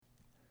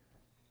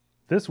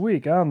This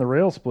week on the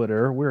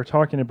Railsplitter, we're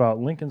talking about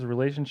Lincoln's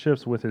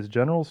relationships with his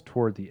generals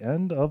toward the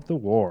end of the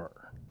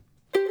war.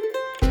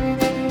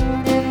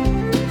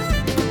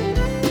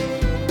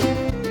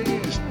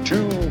 These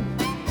two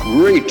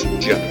great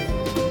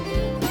generals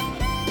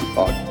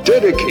are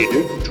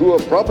dedicated to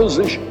a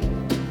proposition: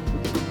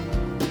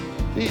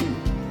 being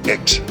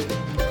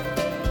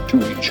excellent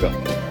to each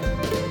other.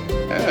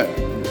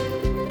 And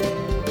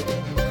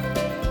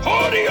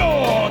party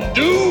on,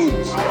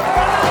 dudes!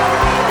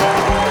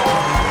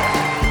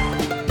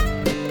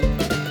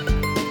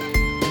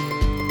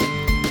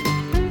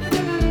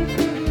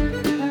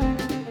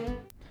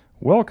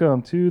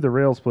 Welcome to the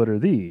Railsplitter,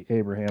 the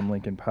Abraham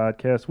Lincoln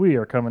podcast. We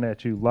are coming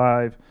at you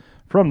live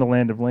from the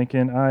land of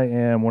Lincoln. I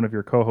am one of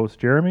your co-hosts,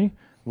 Jeremy.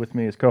 With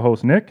me is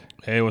co-host Nick.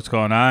 Hey, what's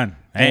going on?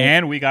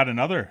 And we got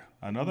another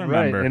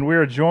member. And we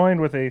are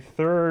joined with a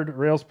third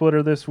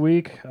Railsplitter this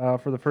week.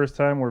 For the first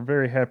time, we're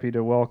very happy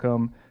to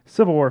welcome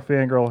Civil War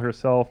Fangirl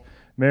herself,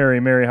 Mary.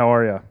 Mary, how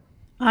are you?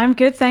 I'm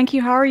good, thank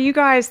you. How are you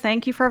guys?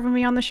 Thank you for having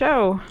me on the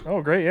show.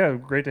 Oh, great. Yeah,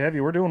 great to have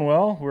you. We're doing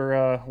well.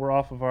 We're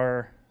off of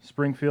our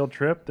Springfield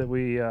trip that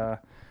we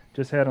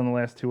just had on the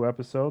last two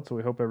episodes, so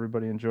we hope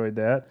everybody enjoyed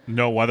that.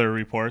 No weather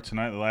report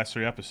tonight. The last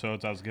three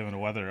episodes, I was giving a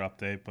weather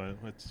update, but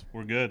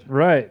we're good.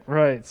 Right.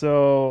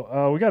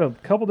 So we got a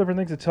couple different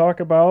things to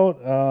talk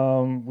about.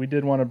 We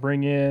did want to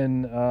bring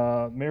in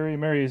Mary.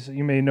 Mary's,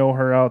 you may know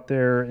her out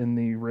there in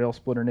the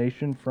Railsplitter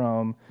Nation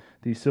from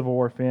the Civil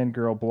War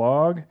Fangirl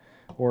blog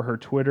or her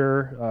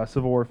Twitter.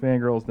 Civil War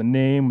Fangirl is the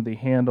name. The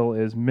handle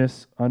is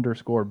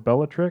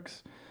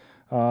Miss_Bellatrix.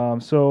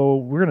 So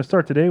we're going to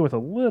start today with a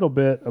little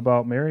bit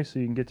about Mary so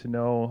you can get to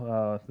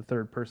know the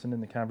third person in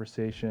the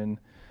conversation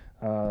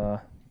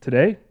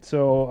today.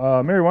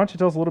 So Mary, why don't you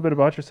tell us a little bit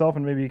about yourself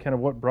and maybe kind of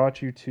what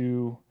brought you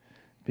to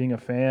being a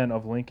fan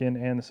of Lincoln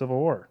and the Civil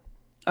War?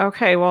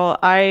 Okay, well,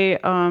 I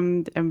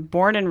am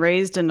born and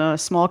raised in a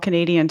small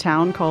Canadian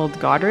town called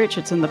Goderich.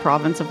 It's in the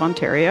province of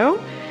Ontario.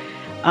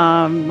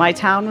 My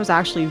town was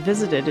actually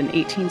visited in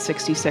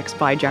 1866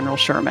 by General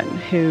Sherman,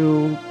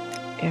 who,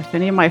 if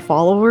any of my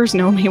followers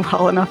know me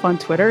well enough on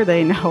Twitter,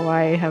 they know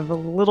I have a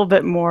little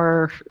bit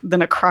more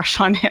than a crush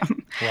on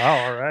him.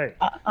 Wow, all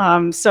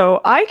right.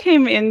 So I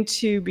came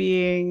into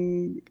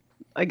being,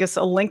 I guess,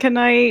 a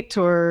Lincolnite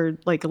or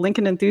like a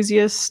Lincoln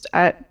enthusiast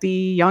at the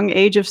young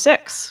age of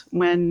 6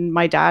 when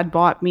my dad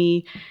bought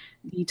me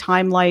the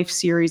Time Life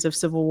series of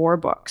Civil War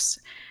books.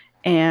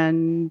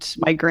 And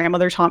my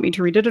grandmother taught me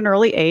to read at an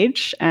early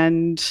age,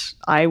 and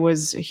I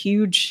was a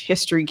huge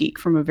history geek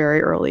from a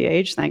very early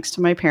age, thanks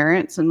to my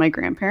parents and my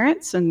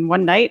grandparents. And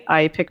one night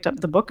I picked up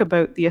the book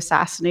about the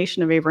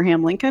assassination of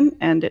Abraham Lincoln,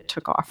 and it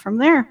took off from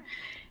there.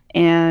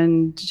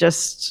 And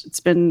just, it's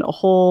been a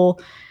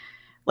whole,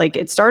 like,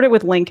 it started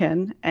with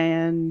Lincoln,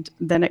 and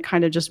then it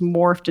kind of just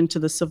morphed into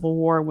the Civil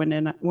War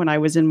when I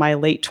was in my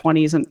late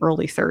 20s and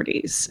early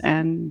 30s.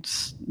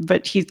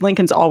 But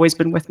Lincoln's always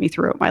been with me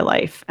throughout my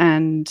life.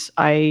 And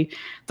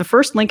the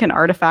first Lincoln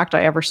artifact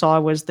I ever saw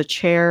was the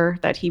chair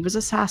that he was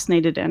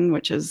assassinated in,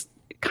 which is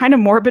kind of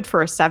morbid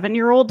for a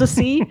 7-year-old to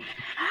see.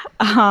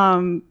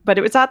 But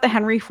it was at the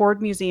Henry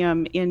Ford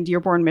Museum in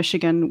Dearborn,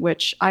 Michigan,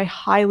 which I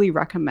highly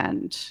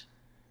recommend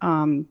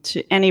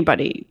to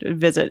anybody to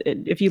visit.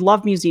 If you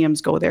love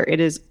museums, go there. It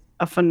is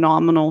a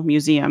phenomenal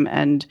museum,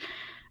 and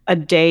a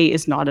day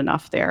is not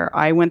enough there.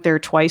 I went there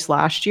twice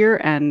last year,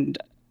 and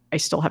I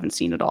still haven't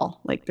seen it all.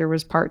 Like, there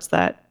was parts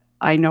that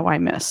I know I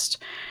missed.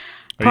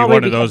 Are you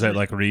one of those that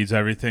like reads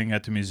everything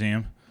at the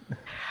museum?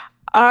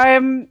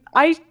 I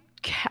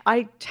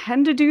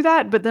tend to do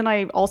that, but then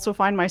I also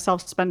find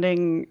myself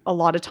spending a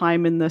lot of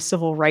time in the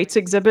civil rights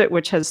exhibit,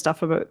 which has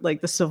stuff about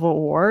like the Civil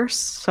War.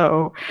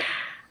 So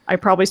I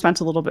probably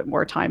spent a little bit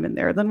more time in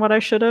there than what I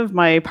should have.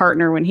 My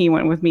partner, when he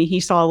went with me, he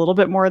saw a little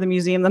bit more of the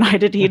museum than I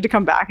did. He had to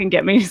come back and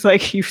get me. He's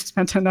like, "You've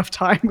spent enough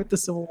time with the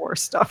Civil War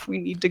stuff. We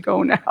need to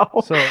go now."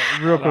 So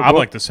real quick, I'm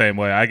like the same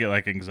way. I get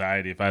like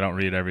anxiety if I don't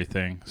read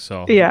everything.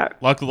 So yeah.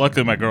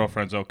 Luckily, my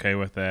girlfriend's okay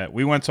with that.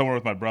 We went somewhere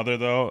with my brother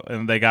though,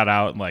 and they got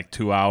out in like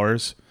 2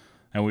 hours,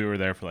 and we were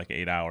there for like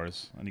 8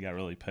 hours, and he got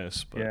really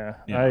pissed. But, yeah,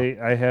 you know.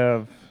 I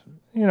have.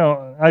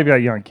 I've got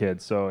young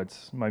kids, so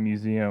it's my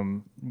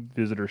museum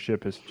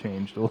visitorship has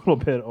changed a little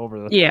bit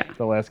over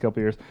the last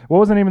couple of years. What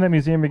was the name of that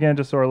museum again,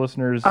 just so our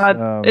listeners?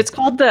 It's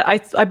called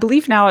I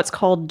believe now it's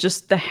called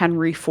just the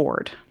Henry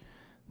Ford.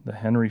 The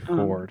Henry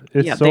Ford.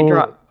 I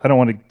don't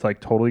want to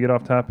like totally get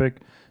off topic,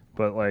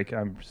 but like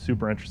I'm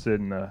super interested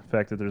in the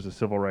fact that there's a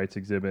civil rights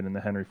exhibit in the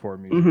Henry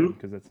Ford Museum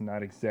because it's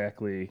not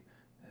exactly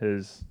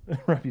his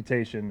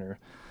reputation, or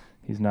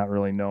he's not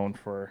really known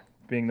for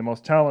being the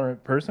most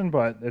tolerant person,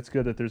 but it's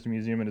good that there's a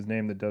museum in his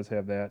name that does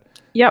have that.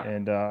 Yep.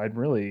 And I'm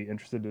really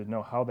interested to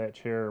know how that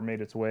chair made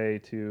its way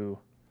to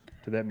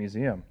that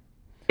museum.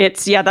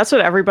 That's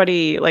what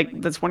everybody, like,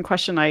 that's one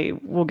question I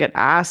will get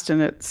asked,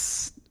 and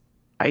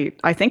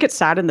I think it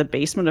sat in the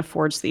basement of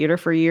Ford's Theater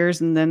for years,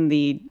 and then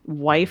the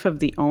wife of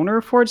the owner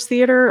of Ford's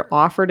Theater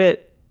offered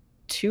it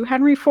to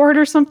Henry Ford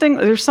or something.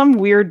 There's some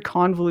weird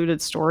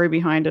convoluted story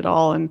behind it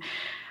all, and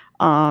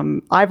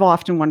I've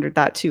often wondered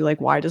that too.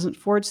 Like, why doesn't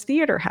Ford's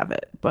Theater have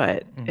it?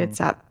 But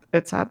it's at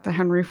the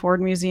Henry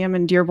Ford Museum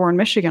in Dearborn,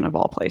 Michigan, of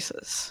all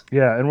places.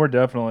 Yeah, and we're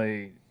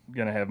definitely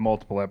gonna have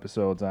multiple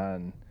episodes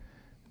on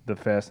the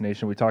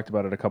fascination. We talked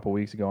about it a couple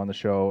weeks ago on the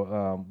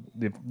show.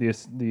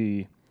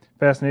 The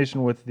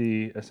fascination with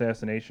the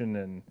assassination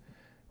and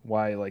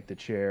why, like, the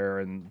chair,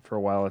 and for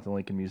a while at the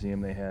Lincoln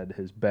Museum they had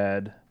his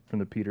bed from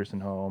the Peterson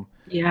home.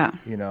 Yeah.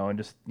 And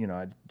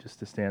just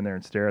to stand there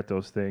and stare at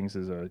those things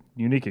is a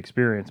unique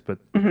experience. But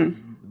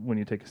when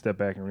you take a step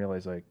back and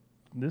realize, like,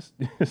 this,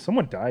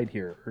 someone died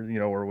here,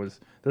 or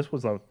this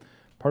was a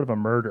part of a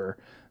murder.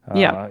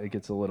 It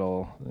gets a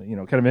little,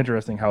 kind of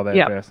interesting how that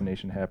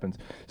fascination happens.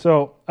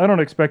 So I don't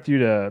expect you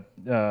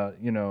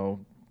to,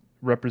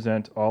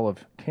 represent all of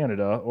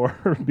Canada or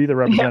be the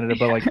representative,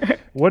 but like,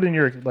 what in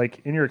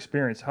your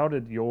experience, how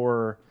did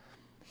your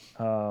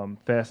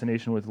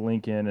fascination with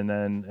Lincoln, and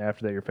then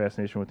after that your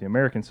fascination with the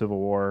American Civil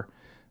War,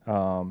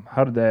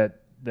 how did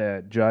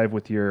that jive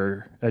with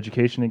your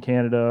education in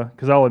Canada?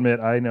 Because I'll admit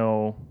I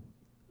know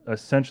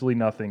essentially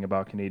nothing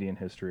about Canadian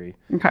history.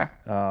 Okay.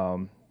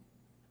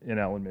 And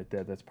I'll admit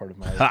that's part of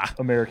my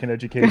American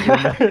education.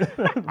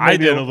 I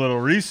did a little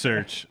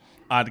research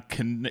on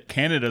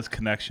Canada's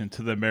connection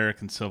to the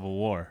American Civil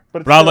War.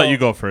 But I'll let you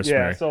go first,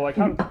 Mary. So like,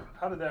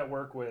 how did that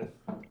work with,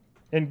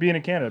 and being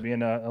in Canada,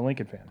 being a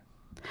Lincoln fan?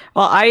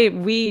 Well,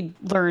 we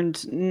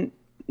learned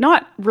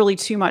not really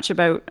too much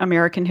about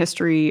American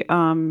history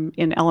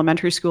in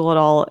elementary school at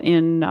all.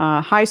 In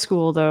high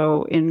school,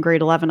 though, in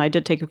grade 11, I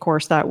did take a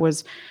course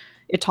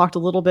it talked a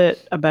little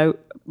bit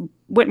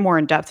went more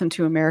in depth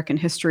into American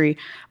history,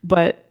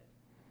 but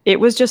it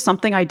was just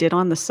something I did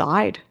on the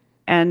side.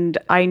 And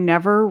I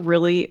never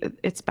really,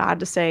 it's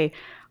bad to say,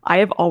 I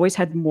have always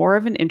had more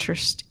of an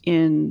interest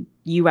in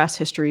U.S.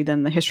 history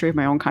than the history of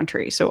my own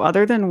country. So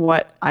other than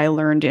what I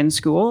learned in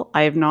school,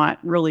 I have not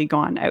really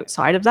gone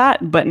outside of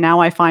that. But now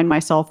I find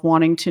myself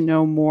wanting to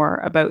know more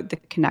about the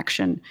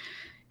connection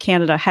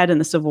Canada had in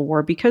the Civil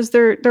War, because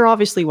there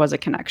obviously was a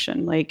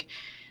connection. Like,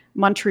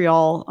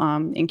 Montreal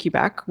in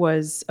Quebec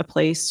was a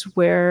place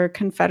where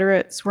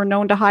Confederates were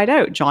known to hide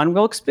out. John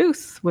Wilkes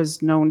Booth was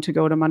known to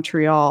go to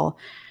Montreal,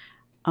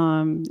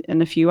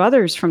 and a few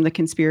others from the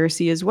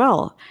conspiracy as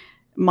well.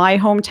 My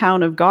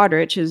hometown of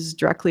Goderich is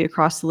directly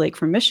across the lake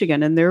from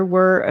Michigan, and there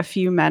were a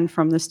few men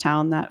from this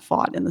town that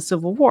fought in the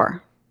Civil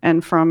War,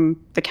 and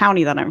from the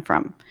county that I'm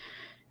from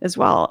as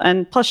well.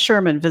 And plus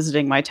Sherman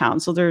visiting my town.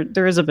 So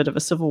there is a bit of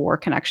a Civil War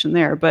connection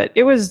there. But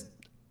it was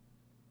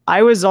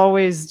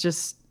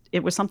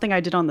something I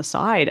did on the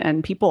side.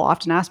 And people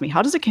often ask me,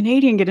 how does a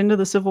Canadian get into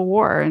the Civil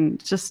War? And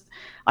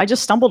I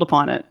just stumbled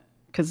upon it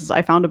because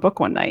I found a book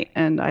one night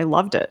and I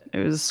loved it. It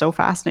was so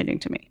fascinating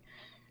to me.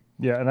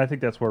 Yeah, and I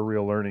think that's where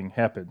real learning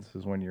happens,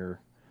 is when you're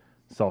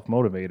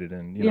self-motivated.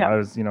 And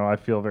I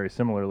feel very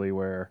similarly,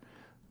 where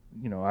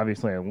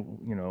obviously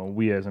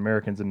we as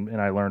Americans,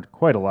 and I learned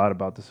quite a lot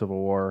about the Civil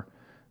War,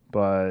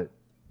 but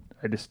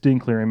I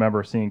distinctly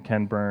remember seeing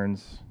Ken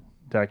Burns'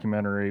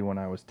 documentary when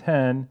I was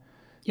 10.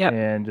 Yep.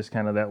 And just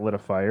kind of that lit a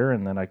fire,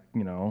 and then I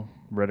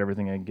read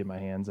everything I could get my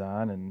hands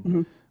on,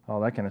 and all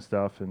that kind of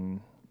stuff.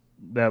 And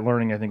that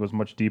learning, I think, was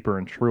much deeper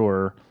and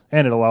truer,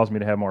 and it allows me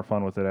to have more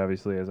fun with it,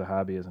 obviously, as a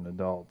hobby, as an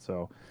adult.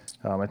 So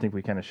I think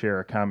we kind of share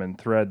a common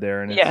thread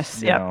there. And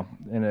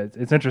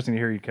it's interesting to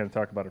hear you kind of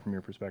talk about it from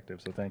your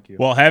perspective, so thank you.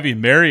 Well, having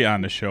Mary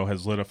on the show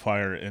has lit a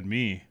fire in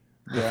me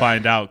to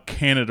find out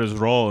Canada's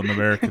role in the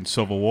American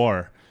Civil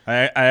War.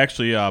 I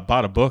actually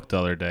bought a book the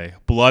other day,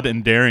 Blood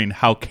and Daring,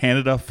 How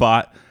Canada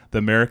Fought the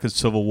American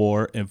Civil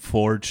War and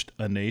Forged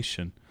a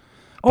Nation.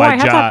 Oh, I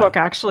have that book,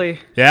 actually.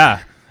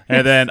 Yeah.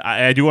 And then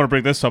I do want to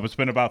bring this up. It's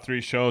been about 3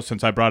 shows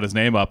since I brought his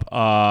name up.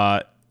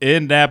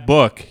 In that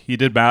book, he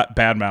did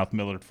badmouth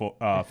Millard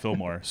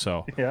Fillmore.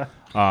 So yeah.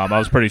 I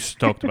was pretty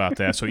stoked about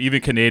that. So even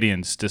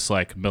Canadians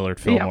dislike Millard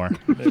Fillmore.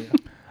 I don't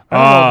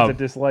know if it's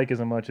a dislike as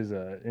much as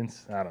I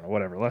don't know,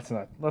 whatever. Let's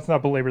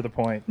not belabor the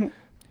point.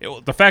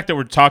 The fact that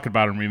we're talking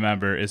about him,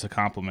 remember, is a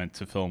compliment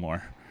to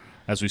Fillmore,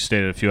 as we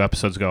stated a few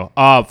episodes ago.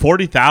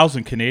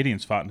 40,000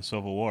 Canadians fought in the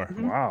Civil War.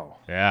 Mm-hmm. Wow.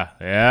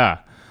 Yeah.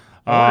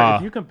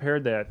 If you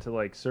compared that to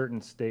like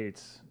certain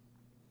states,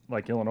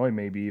 like Illinois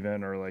maybe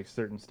even, or like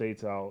certain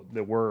states out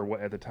that were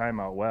at the time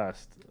out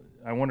west,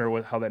 I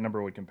wonder how that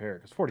number would compare,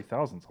 because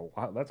 40,000 is a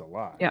lot. That's a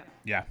lot.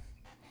 Yeah.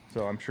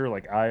 So I'm sure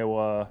like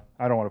Iowa,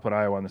 I don't want to put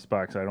Iowa on the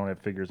spot because I don't have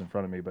figures in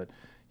front of me, but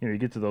you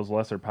get to those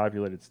lesser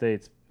populated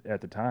states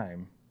at the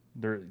time,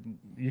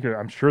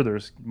 I'm sure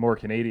there's more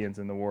Canadians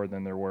in the war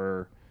than there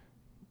were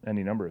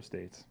any number of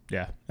states.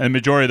 Yeah, and the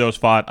majority of those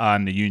fought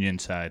on the Union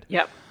side.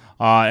 Yep.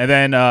 And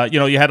then,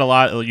 you had a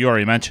lot, you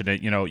already mentioned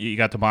it, you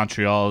got the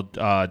Montreal,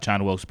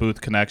 John Wilkes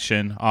Booth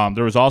connection.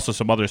 There was also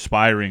some other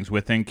spy rings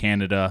within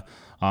Canada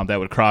that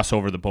would cross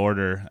over the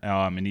border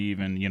and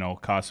even,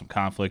 cause some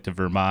conflict in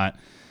Vermont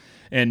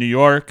and New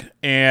York.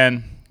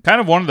 And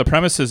kind of one of the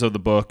premises of the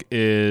book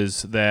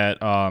is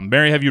that,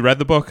 Mary, have you read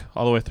the book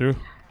all the way through?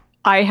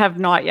 I have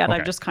not yet. Okay.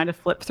 I've just kind of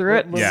flipped through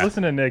it. Yeah.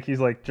 Listen to Nick. He's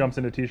like jumps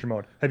into teacher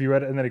mode. Have you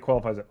read it? And then he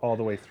qualifies it all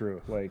the way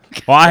through.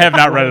 Like, Well, I have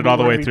not read it all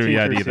the we're way gonna be through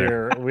yet teachers either.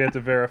 here. We have to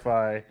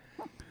verify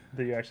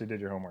that you actually did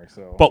your homework.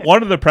 So, But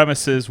one of the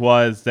premises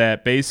was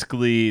that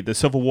basically the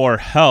Civil War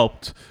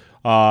helped,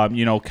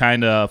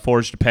 kind of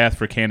forge the path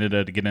for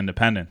Canada to get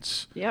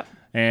independence. Yep.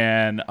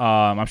 And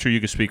I'm sure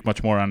you could speak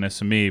much more on this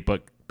than me,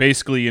 but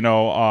basically,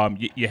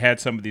 you had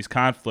some of these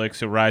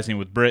conflicts arising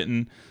with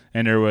Britain,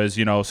 and there was,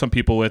 some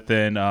people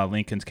within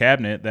Lincoln's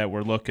cabinet that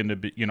were looking to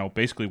be,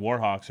 basically war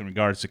hawks in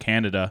regards to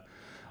Canada.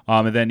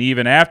 And then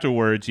even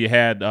afterwards, you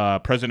had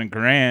President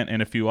Grant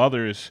and a few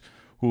others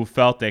who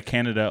felt that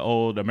Canada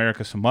owed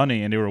America some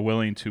money, and they were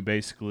willing to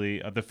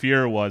basically, the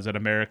fear was that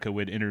America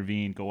would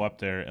intervene, go up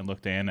there, and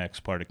look to annex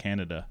part of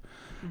Canada.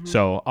 Mm-hmm.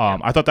 So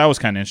I thought that was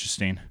kind of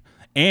interesting.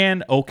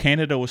 And O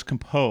Canada was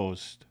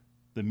composed,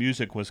 the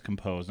music was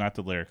composed, not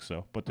the lyrics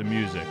though, but the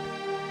music,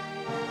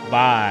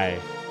 by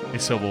a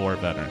Civil War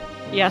veteran.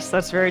 Yes,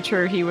 that's very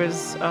true. He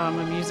was a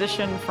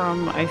musician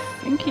from, I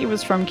think he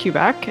was from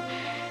Quebec,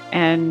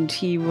 and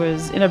he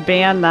was in a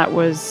band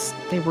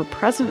they were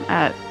present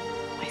at,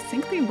 I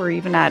think they were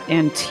even at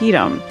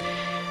Antietam.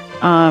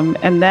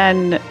 And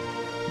then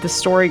the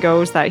story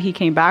goes that he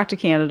came back to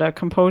Canada,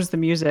 composed the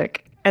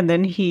music, and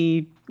then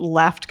he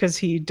left because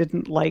he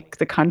didn't like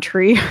the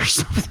country or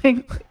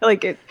something.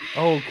 Like it.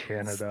 oh,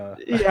 Canada.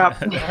 Yeah.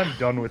 I'm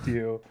done with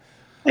you.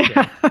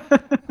 Yeah.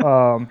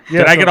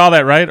 Did I get all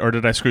that right, or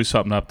did I screw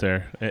something up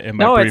there in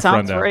my No, brief it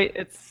sounds rundown? right.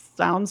 It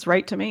sounds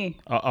right to me.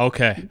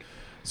 Okay.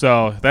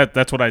 So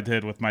that's what I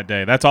did with my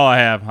day. That's all I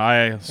have.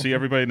 I see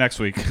everybody next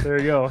week. There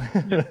you go.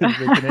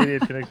 The Canadian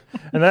connection.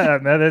 And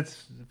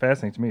that's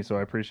fascinating to me, so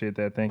I appreciate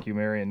that. Thank you,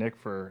 Mary and Nick,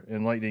 for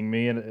enlightening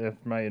me and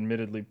my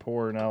admittedly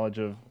poor knowledge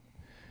of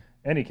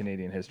any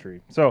Canadian history.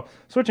 So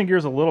switching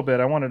gears a little bit,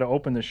 I wanted to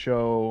open the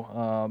show.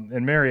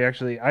 And Mary,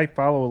 actually, I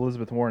follow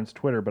Elizabeth Warren's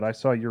Twitter, but I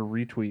saw your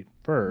retweet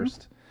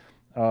first.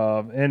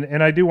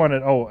 And I do want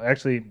to,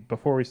 actually,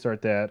 before we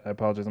start that, I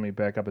apologize, let me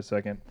back up a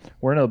second.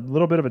 We're in a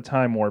little bit of a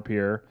time warp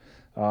here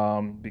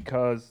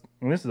because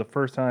this is the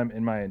first time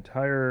in my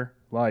entire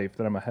life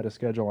that I'm ahead of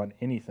schedule on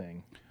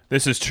anything.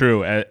 This is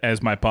true.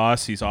 As my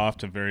boss, he's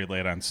often very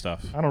late on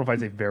stuff. I don't know if I'd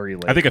say very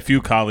late. I think a few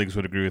colleagues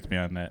would agree with me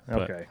on that.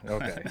 Okay.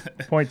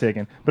 Point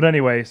taken. But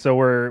anyway, so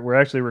we're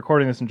actually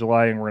recording this in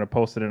July, and we're going to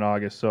post it in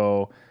August.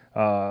 So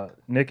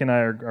Nick and I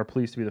are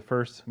pleased to be the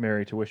first,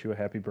 Mary, to wish you a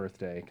happy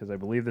birthday, because I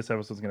believe this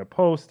episode is going to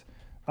post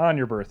on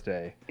your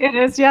birthday. It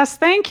is, yes.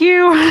 Thank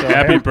you. So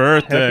Happy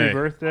birthday. Happy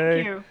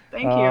birthday.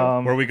 Thank you.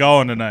 Where are we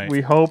going tonight?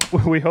 We hope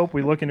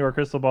we look into our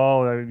crystal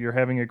ball. You're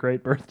having a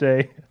great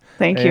birthday.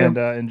 Thank you. And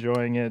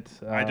enjoying it.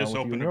 I just with you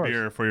opened and a yours.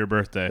 beer for your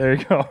birthday. There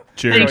you go.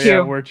 Cheers. Thank So, yeah,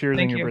 you. we're cheersing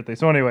Thank your you. birthday.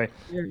 So anyway,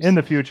 Cheers. in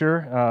the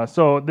future,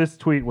 so this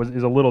tweet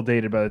is a little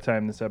dated by the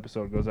time this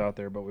episode goes out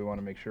there, but we want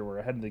to make sure we're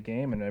ahead of the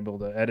game and able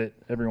to edit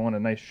everyone a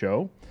nice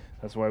show.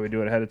 That's why we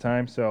do it ahead of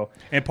time. So,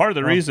 And part of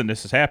the reason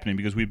this is happening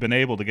because we've been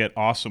able to get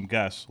awesome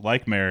guests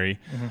like Mary,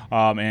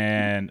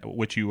 and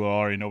which you will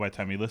already know by the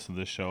time you listen to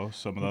this show,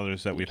 some of the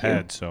others that we've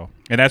had. So,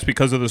 and that's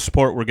because of the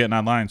support we're getting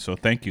online. So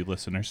thank you,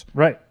 listeners.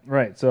 Right.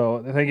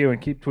 So thank you, and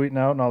keep tweeting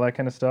out and all that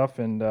kind of stuff.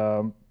 And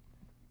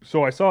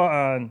so I saw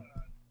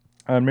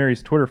on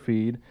Mary's Twitter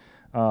feed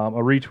a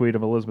retweet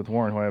of Elizabeth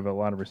Warren, who I have a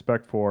lot of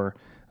respect for,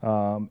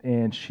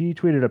 and she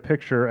tweeted a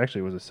picture.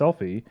 Actually, it was a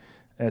selfie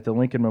at the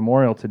Lincoln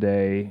Memorial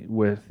today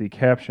with the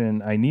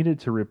caption, "I needed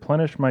to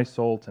replenish my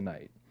soul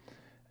tonight."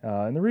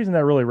 And the reason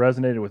that really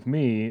resonated with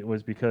me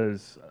was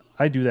because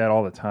I do that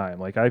all the time.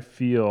 Like I'm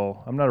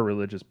not a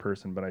religious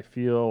person, but I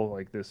feel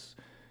like this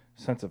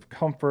sense of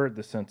comfort,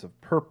 this sense of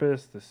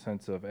purpose, this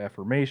sense of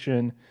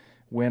affirmation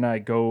when I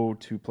go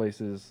to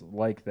places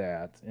like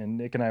that. And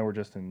Nick and I were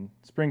just in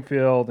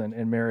Springfield,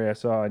 and Mary, I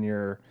saw on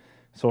your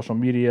social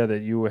media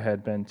that you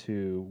had been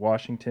to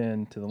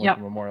Washington, to the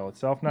Lincoln Memorial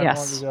itself not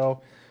long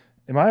ago.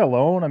 Am I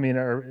alone? I mean,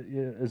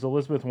 is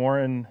Elizabeth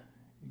Warren,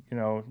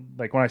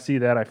 like when I see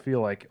that, I feel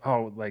like,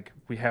 like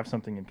we have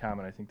something in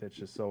common. I think that's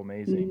just so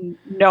amazing.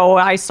 No,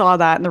 I saw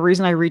that. And the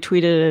reason I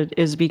retweeted it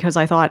is because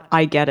I thought,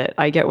 I get it.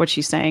 I get what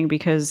she's saying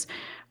because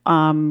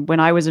when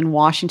I was in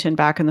Washington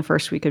back in the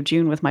first week of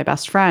June with my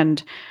best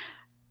friend,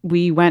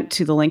 we went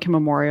to the Lincoln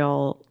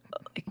Memorial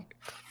like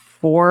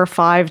 4 or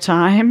 5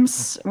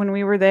 times when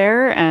we were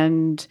there.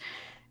 And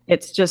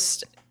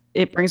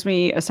it brings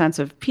me a sense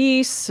of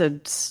peace.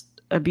 It's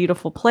a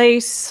beautiful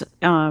place.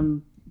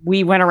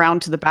 We went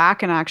around to the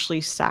back and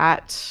actually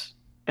sat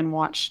and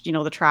watched,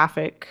 the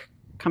traffic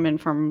come in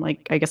from,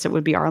 like, I guess it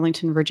would be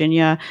Arlington,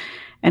 Virginia.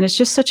 And it's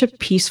just such a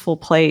peaceful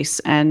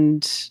place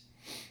and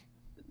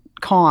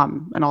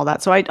calm and all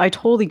that. So I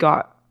totally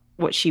got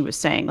what she was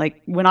saying. Like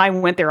when I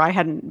went there, I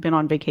hadn't been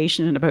on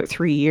vacation in about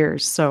 3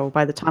 years. So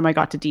by the time I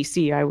got to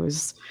DC, I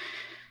was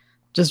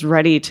just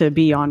ready to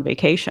be on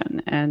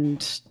vacation.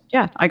 And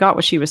yeah, I got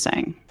what she was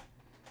saying.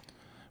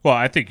 Well,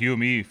 I think you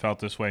and me felt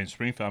this way in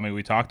Springfield. I mean,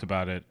 we talked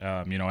about it,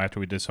 after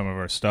we did some of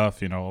our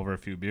stuff, over a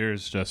few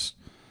beers, just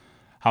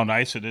how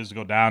nice it is to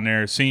go down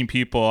there, seeing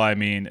people. I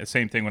mean,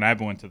 same thing when I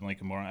went to the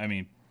Lincoln Memorial. I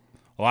mean,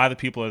 a lot of the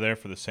people are there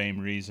for the same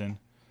reason.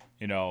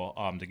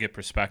 to get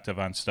perspective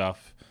on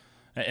stuff.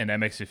 And that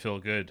makes you feel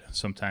good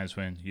sometimes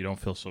when you don't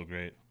feel so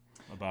great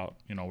about,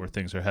 where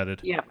things are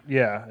headed. Yeah.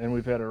 Yeah, and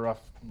we've had a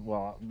rough,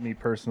 me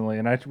personally,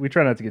 and we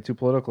try not to get too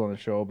political on the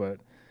show, but,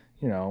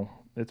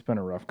 it's been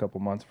a rough couple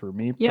months for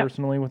me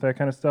personally with that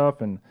kind of stuff.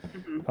 And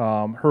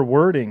her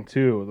wording,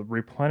 too, the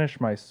replenish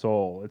my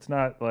soul. It's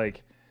not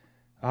like,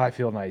 I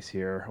feel nice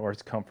here, or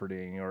it's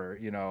comforting, or,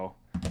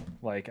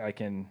 like I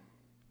can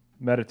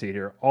meditate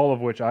here, all of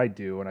which I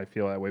do, and I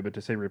feel that way. But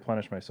to say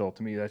replenish my soul,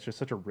 to me, that's just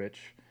such a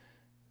rich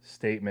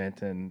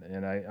statement.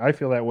 And I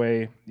feel that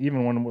way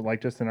even when,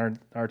 like, just in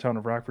our town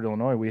of Rockford,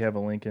 Illinois, we have a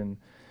Lincoln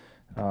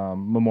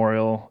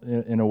memorial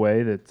in a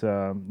way that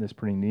is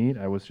pretty neat.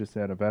 I was just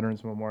at a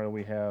veterans memorial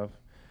we have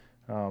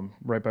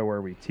right by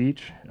where we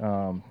teach,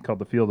 called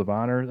the Field of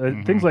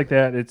Honor. Things like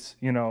that. It's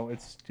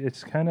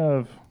it's kind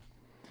of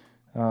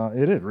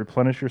it is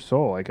replenish your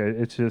soul. Like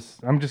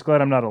I'm just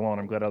glad I'm not alone.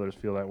 I'm glad others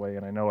feel that way,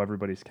 and I know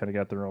everybody's kind of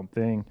got their own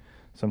thing.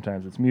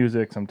 Sometimes it's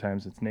music,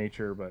 sometimes it's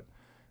nature, but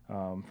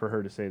for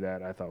her to say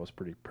that, I thought was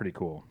pretty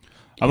cool.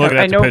 I'm looking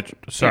at the picture.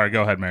 Sorry,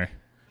 go ahead, Mary.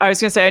 I was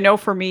gonna say, I know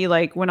for me,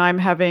 like when I'm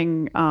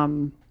having,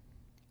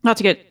 not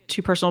to get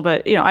too personal,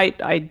 but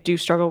I do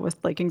struggle with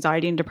like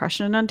anxiety and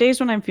depression, and on days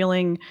when I'm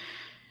feeling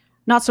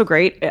not so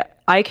great,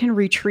 I can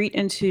retreat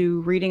into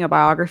reading a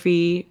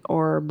biography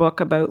or book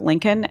about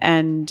Lincoln,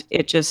 and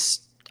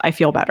I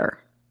feel better.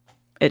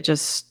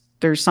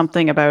 There's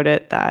something about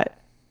it that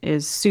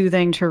is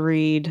soothing to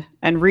read,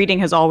 and reading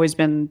has always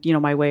been,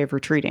 my way of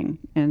retreating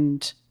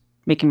and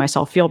making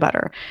myself feel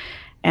better.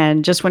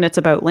 And just when it's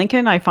about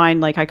Lincoln, I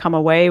find like I come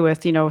away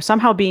with,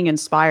 somehow being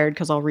inspired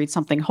because I'll read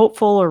something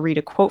hopeful or read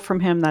a quote from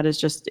him that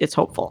is it's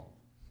hopeful.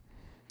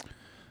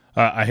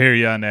 I hear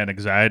you on that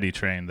anxiety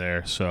train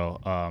there. So,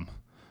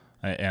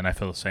 and I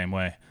feel the same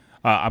way.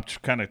 I'm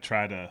kind of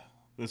trying to.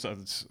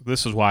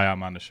 This is why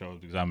I'm on the show,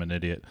 because I'm an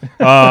idiot.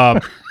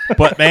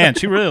 But man,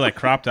 she really like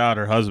cropped out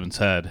her husband's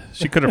head.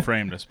 She could have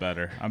framed this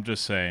better. I'm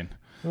just saying.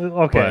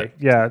 Okay.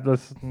 But,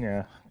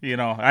 yeah.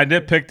 I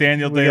nitpicked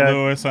Daniel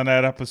Day-Lewis on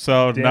that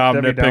episode. Now I'm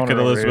nitpicking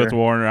Elizabeth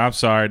Warner. I'm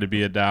sorry to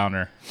be a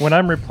downer. When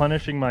I'm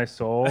replenishing my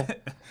soul,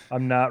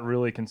 I'm not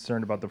really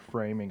concerned about the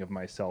framing of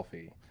my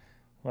selfie.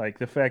 Like,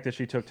 the fact that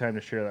she took time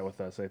to share that with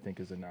us, I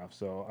think, is enough.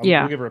 So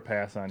we'll give her a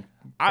pass on.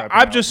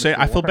 I'm just saying,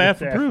 I feel bad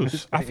for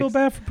Bruce. I feel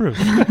bad for Bruce.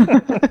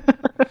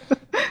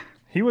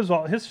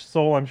 His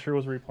soul, I'm sure,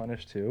 was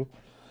replenished too.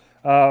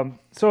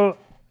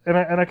 And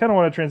I kind of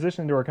want to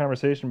transition into our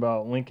conversation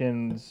about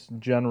Lincoln's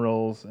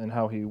generals and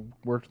how he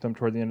worked with them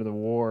toward the end of the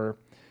war.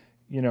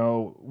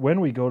 When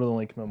we go to the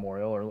Lincoln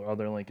Memorial or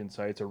other Lincoln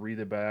sites, or read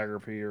the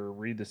biography, or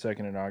read the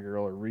Second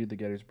Inaugural, or read the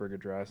Gettysburg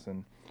Address,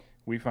 and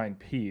we find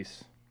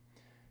peace.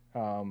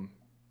 And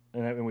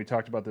we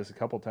talked about this a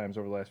couple times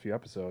over the last few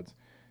episodes.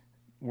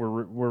 We're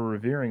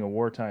revering a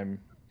wartime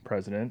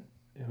president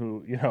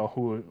who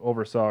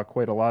oversaw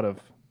quite a lot of,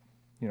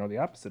 the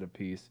opposite of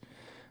peace.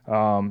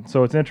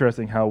 So it's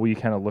interesting how we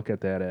kind of look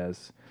at that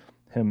as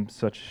him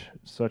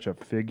such a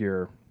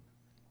figure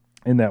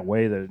in that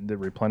way that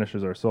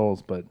replenishes our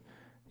souls, but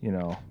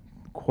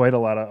quite a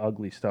lot of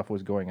ugly stuff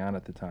was going on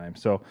at the time.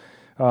 So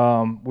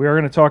we are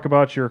going to talk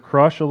about your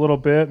crush a little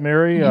bit,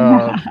 Mary,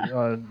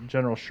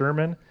 General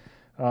Sherman,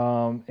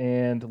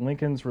 and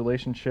Lincoln's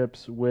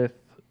relationships with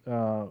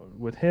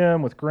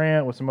him, with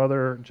Grant, with some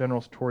other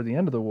generals toward the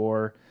end of the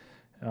war,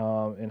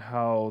 and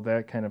how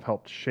that kind of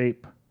helped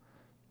shape.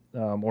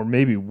 Or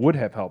maybe would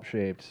have helped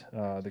shaped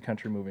the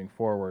country moving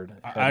forward.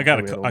 I got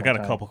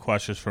a couple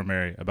questions for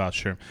Mary about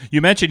Sherman. You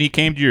mentioned he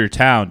came to your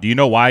town. Do you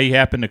know why he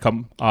happened to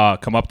come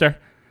up there?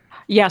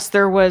 Yes,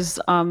 there was.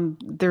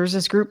 There's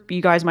this group,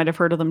 you guys might have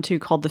heard of them too,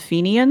 called the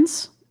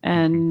Fenians,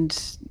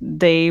 and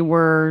they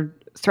were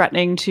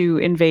threatening to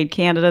invade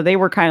Canada. They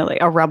were kind of like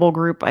a rebel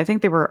group. I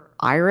think they were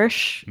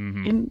Irish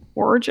in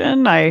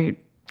origin. I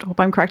hope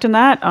I'm correct in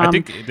that. I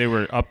think they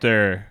were up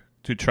there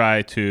to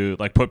try to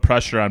like put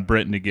pressure on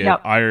Britain to give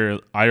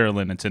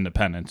Ireland its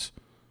independence.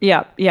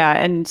 Yeah.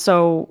 And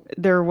so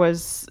it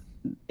was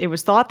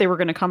thought they were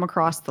going to come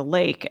across the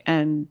lake,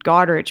 and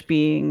Goderich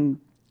being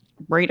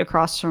right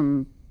across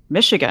from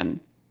Michigan,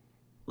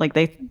 like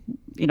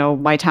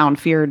my town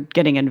feared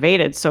getting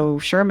invaded. So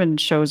Sherman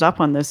shows up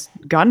on this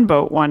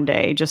gunboat one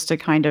day just to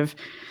kind of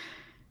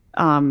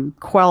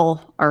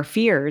quell our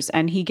fears.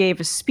 And he gave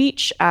a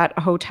speech at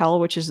a hotel,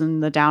 which is in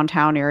the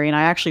downtown area. And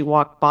I actually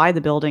walk by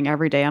the building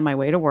every day on my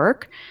way to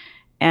work.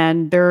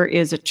 And there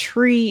is a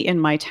tree in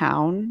my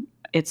town.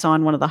 It's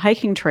on one of the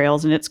hiking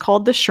trails, and it's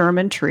called the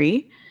Sherman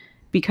tree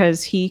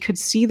because he could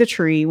see the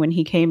tree when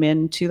he came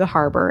into the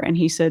harbor. And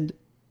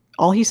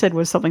all he said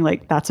was something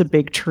like, "That's a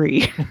big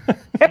tree."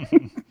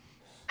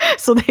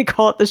 So they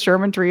call it the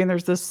Sherman tree, and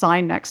there's this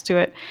sign next to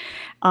it.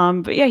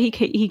 But yeah, he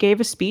gave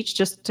a speech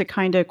just to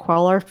kind of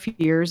quell our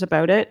fears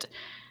about it.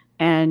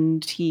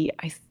 And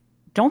I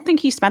don't think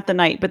he spent the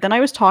night, but then I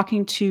was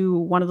talking to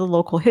one of the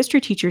local history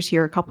teachers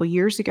here a couple of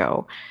years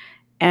ago,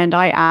 and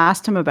I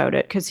asked him about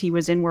it because he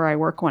was in where I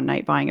work one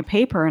night buying a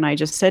paper. And I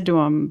just said to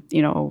him,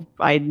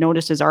 I had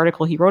noticed his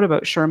article he wrote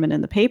about Sherman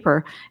in the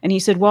paper. And he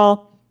said,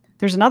 well,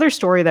 there's another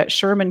story that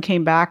Sherman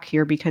came back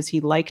here because he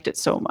liked it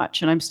so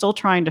much, and I'm still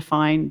trying to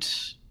find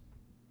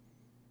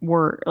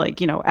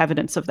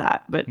evidence of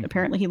that. But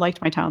apparently he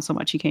liked my town so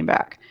much he came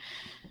back.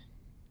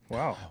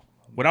 Wow.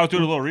 When I was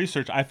doing a little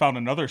research, I found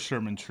another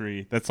Sherman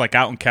tree that's like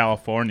out in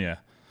California.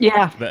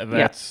 Yeah.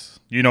 That's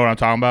you know what I'm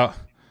talking about?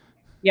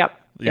 Yep.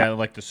 Yeah,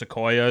 like the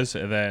sequoias,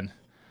 and then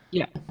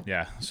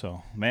yeah.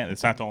 So man,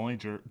 it's not the only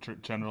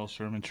General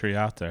Sherman tree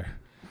out there.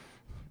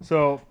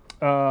 So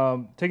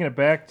taking it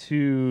back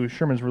to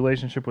Sherman's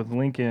relationship with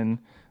Lincoln,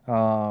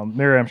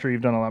 Mary, I'm sure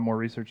you've done a lot more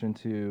research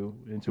into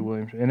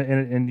William,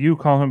 and you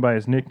call him by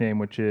his nickname,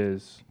 which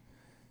is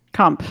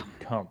Kump,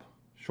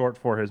 short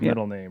for his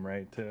middle name,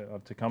 right?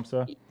 Of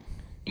Tecumseh.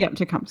 Yep,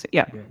 Tecumseh.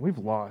 Yeah. We've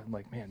lost,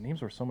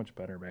 names were so much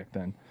better back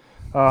then.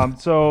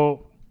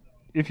 So,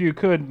 if you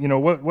could,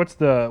 what's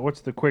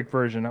the quick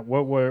version?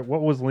 What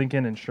was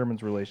Lincoln and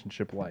Sherman's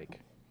relationship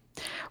like?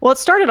 Well, it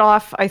started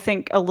off, I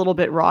think, a little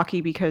bit rocky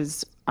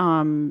because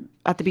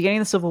at the beginning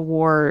of the Civil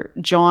War,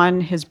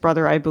 John, his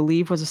brother, I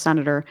believe, was a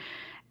senator,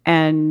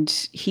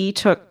 and he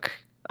took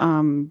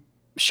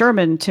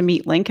Sherman to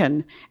meet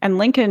Lincoln. And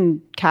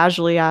Lincoln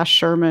casually asked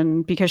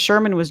Sherman, because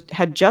Sherman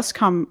had just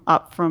come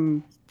up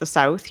from the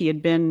South. He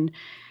had been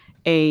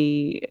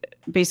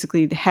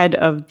basically the head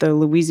of the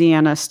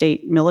Louisiana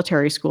State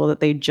Military School that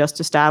they just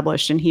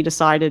established, and he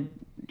decided,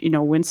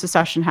 when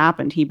secession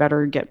happened, he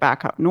better get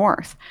back up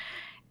north.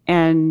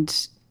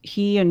 And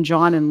he and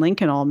John and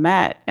Lincoln all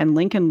met, and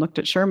Lincoln looked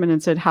at Sherman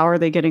and said, "How are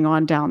they getting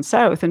on down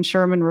south?" And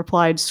Sherman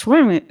replied,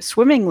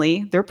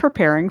 swimmingly, they're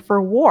preparing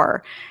for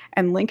war.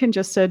 And Lincoln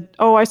just said,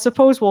 "Oh, I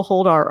suppose we'll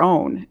hold our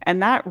own."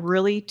 And that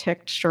really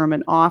ticked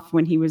Sherman off.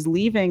 When he was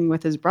leaving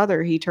with his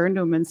brother, he turned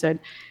to him and said,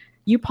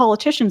 "You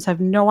politicians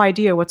have no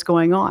idea what's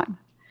going on."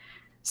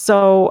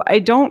 So I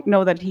don't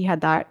know that he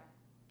had that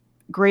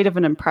great of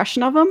an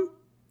impression of him.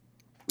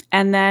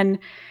 And then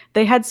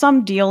they had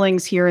some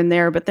dealings here and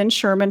there, but then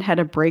Sherman had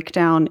a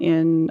breakdown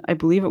I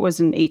believe it was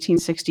in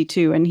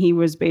 1862, and he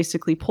was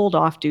basically pulled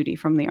off duty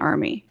from the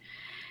army.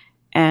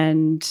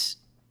 And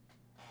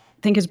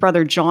I think his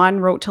brother John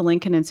wrote to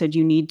Lincoln and said,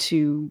 "You need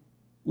to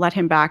let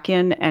him back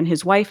in." And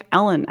his wife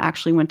Ellen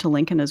actually went to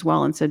Lincoln as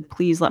well and said,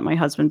 "Please let my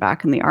husband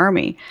back in the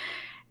army."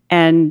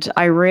 And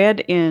I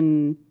read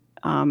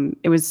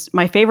it was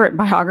my favorite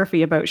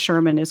biography about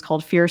Sherman is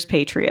called Fierce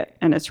Patriot,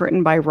 and it's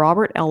written by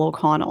Robert L.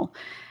 O'Connell.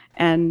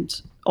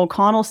 And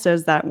O'Connell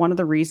says that one of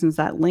the reasons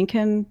that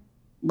Lincoln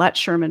let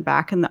Sherman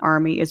back in the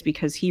army is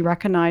because he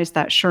recognized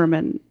that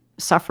Sherman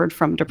suffered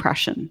from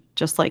depression,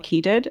 just like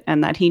he did,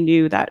 and that he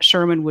knew that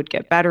Sherman would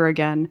get better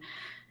again,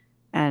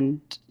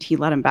 and he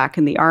let him back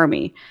in the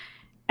army.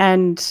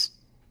 And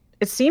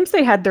it seems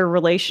their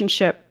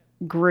relationship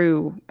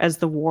grew as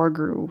the war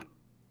grew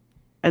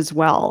as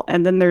well.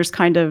 And then there's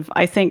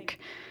I think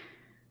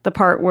the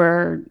part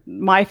where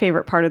my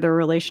favorite part of their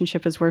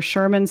relationship is where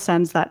Sherman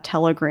sends that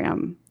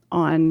telegram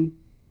on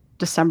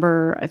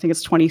December, I think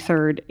it's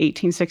 23rd,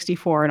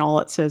 1864. And all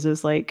it says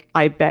is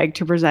 "I beg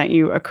to present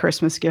you a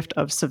Christmas gift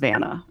of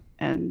Savannah."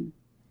 And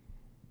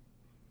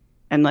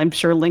I'm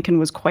sure Lincoln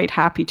was quite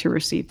happy to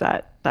receive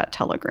that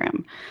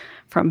telegram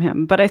from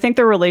him. But I think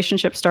the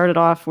relationship started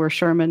off where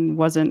Sherman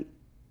wasn't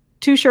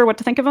too sure what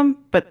to think of him,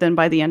 but then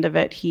by the end of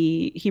it,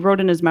 he wrote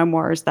in his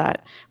memoirs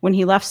that when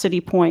he left City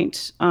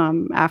Point,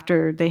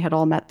 after they had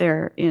all met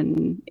there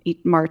in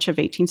March of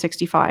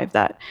 1865,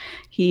 that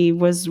he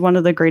was one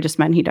of the greatest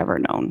men he'd ever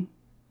known.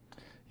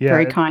 Yeah,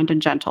 very kind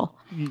and gentle.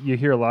 You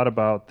hear a lot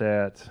about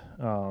that.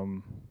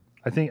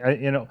 I think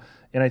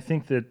and I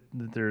think that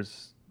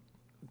there's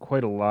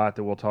quite a lot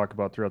that we'll talk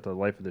about throughout the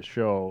life of the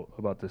show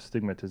about the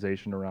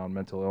stigmatization around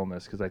mental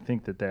illness, because I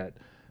think that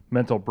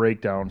mental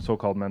breakdown,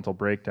 so-called mental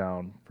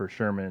breakdown for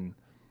Sherman,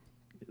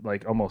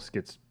 almost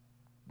gets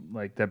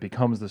that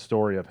becomes the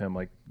story of him,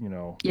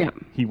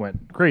 he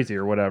went crazy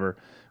or whatever,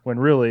 when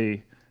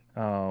really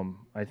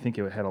I think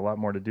it had a lot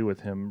more to do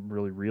with him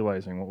really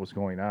realizing what was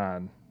going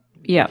on.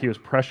 Yeah, he was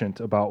prescient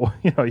about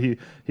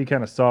he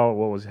kind of saw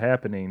what was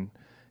happening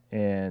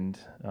and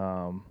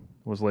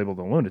was labeled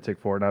a lunatic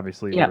for it. And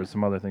obviously there was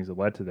some other things that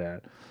led to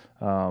that.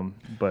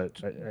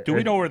 But do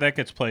we know where that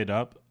gets played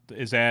up?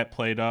 Is that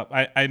played up?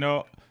 I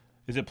know.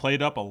 Is it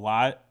played up a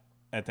lot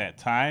at that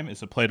time?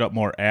 Is it played up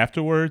more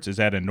afterwards? Is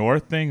that a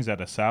North thing? Is that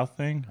a South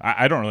thing?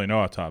 I don't really know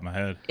off the top of my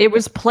head. It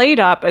was played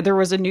up. There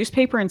was a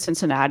newspaper in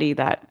Cincinnati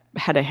that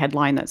had a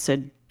headline that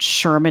said,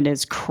 "Sherman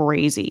is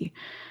crazy,"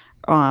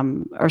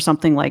 or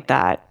something like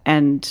that.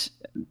 And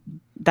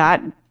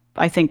that,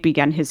 I think,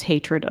 began his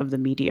hatred of the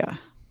media,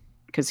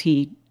 because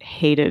he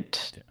hated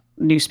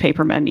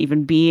newspapermen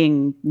even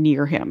being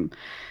near him.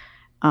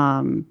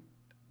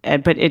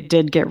 But it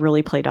did get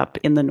really played up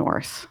in the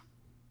North.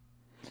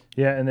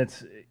 Yeah, and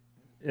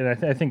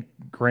I think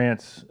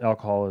Grant's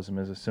alcoholism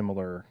is a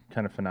similar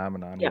kind of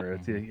phenomenon where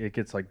it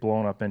gets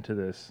blown up into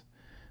this,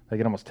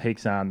 it almost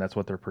takes on that's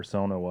what their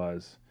persona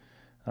was,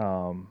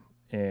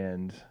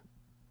 and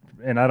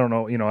I don't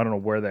know, I don't know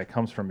where that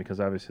comes from,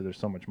 because obviously there's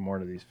so much more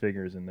to these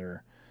figures, and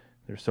they're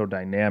so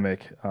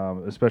dynamic,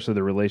 especially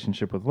the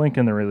relationship with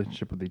Lincoln, the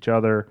relationship with each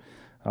other.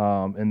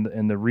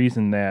 And the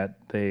reason that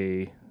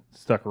they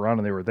stuck around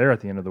and they were there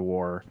at the end of the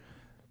war,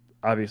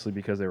 obviously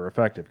because they were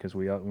effective. Because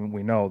we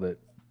know that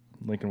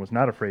Lincoln was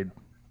not afraid,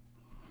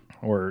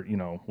 or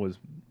was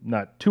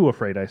not too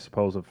afraid, I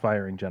suppose, of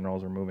firing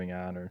generals or moving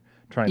on or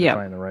trying to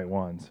find the right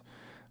ones.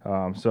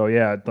 So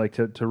yeah, I'd like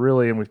to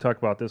really, and we've talked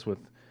about this with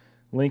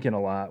Lincoln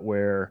a lot,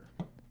 where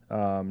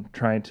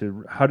trying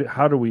to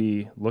how do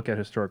we look at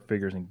historic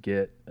figures and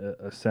get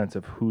a sense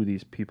of who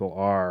these people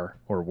are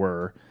or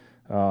were,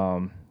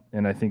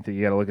 and I think that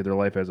you got to look at their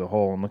life as a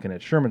whole. And looking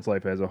at Sherman's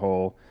life as a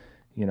whole,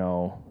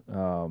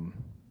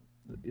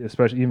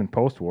 especially even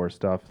post-war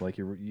stuff, like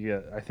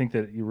I think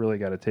that you really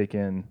got to take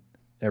in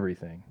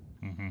everything.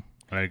 Mm-hmm.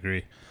 I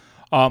agree.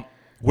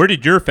 Where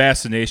did your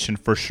fascination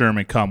for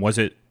Sherman come? Was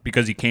it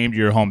because he came to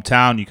your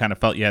hometown, you kind of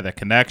felt you had that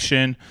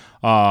connection?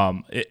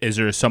 Is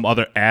there some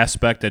other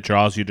aspect that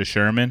draws you to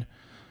Sherman?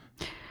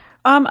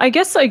 I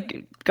guess I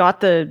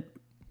got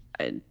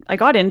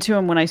into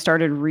him when I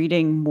started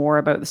reading more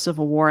about the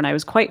Civil War, and I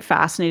was quite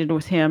fascinated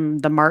with him,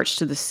 the March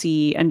to the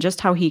Sea, and just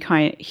how he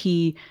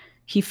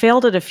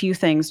failed at a few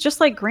things, just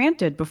like Grant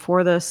did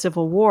before the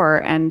Civil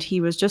War, and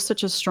he was just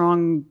such a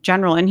strong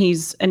general, and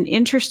he's an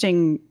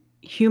interesting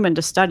human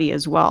to study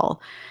as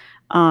well.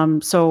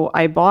 So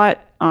I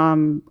bought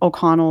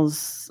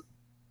O'Connell's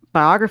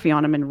biography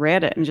on him and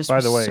read it, and just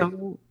was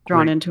so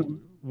drawn into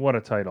him. What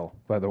a title,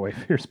 by the way,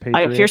 Fierce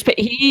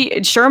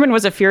Patriot. Sherman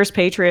was a fierce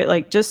patriot.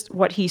 Like, just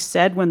what he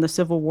said when the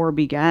Civil War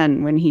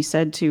began, when he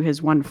said to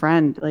his one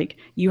friend, like,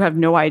 "You have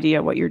no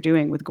idea what you're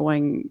doing with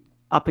going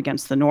up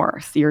against the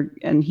North."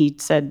 And he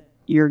said,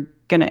 "You're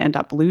going to end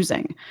up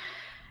losing."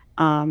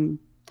 And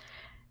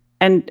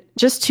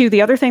just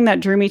the other thing that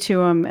drew me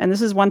to him, and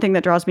this is one thing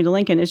that draws me to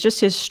Lincoln, is just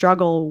his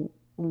struggle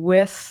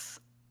with,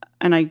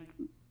 and I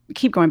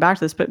keep going back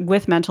to this, but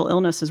with mental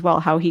illness as well,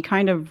 how he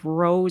kind of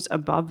rose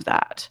above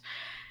that.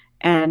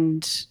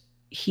 And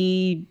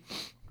he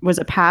was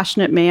a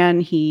passionate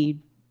man. He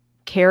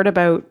cared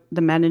about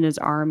the men in his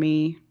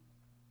army.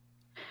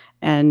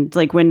 And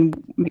like when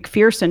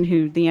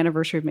McPherson, the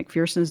anniversary of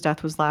McPherson's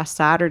death was last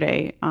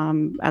Saturday,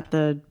 at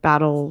the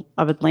Battle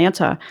of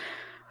Atlanta,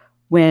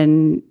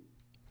 when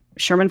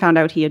Sherman found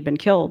out he had been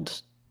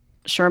killed,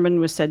 Sherman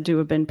was said to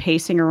have been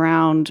pacing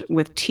around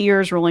with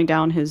tears rolling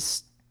down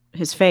his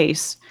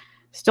face,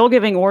 still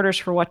giving orders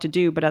for what to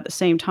do, but at the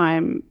same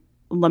time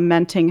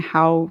lamenting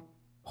how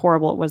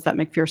horrible it was that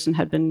McPherson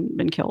had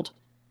been killed.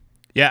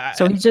 Yeah.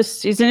 So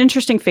he's an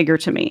interesting figure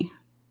to me.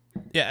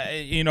 Yeah,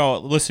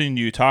 listening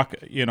to you talk,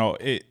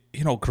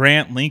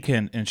 Grant,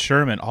 Lincoln, and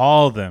Sherman,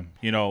 all of them,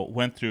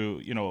 went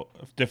through,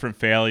 different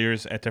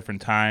failures at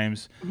different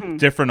times,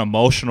 different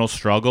emotional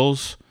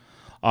struggles.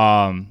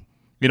 I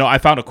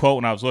found a quote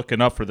when I was looking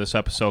up for this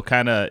episode.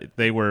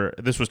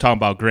 This was talking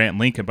about Grant and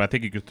Lincoln, but I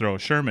think you could throw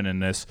Sherman in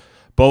this.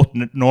 Both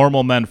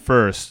normal men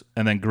first,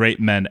 and then great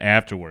men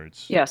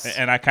afterwards. Yes.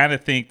 And I kind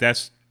of think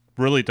that's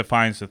really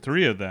defines the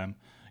three of them,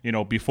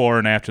 before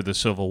and after the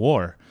Civil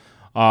War.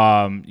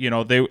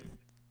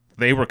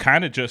 They were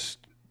kind of just,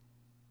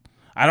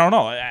 I don't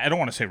know, I don't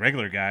want to say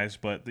regular guys,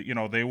 but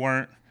they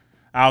weren't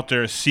out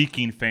there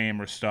seeking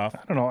fame or stuff.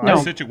 I don't know.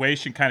 The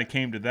situation kind of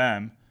came to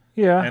them.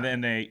 Yeah.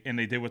 And they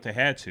did what they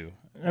had to.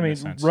 I mean,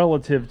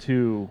 relative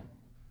to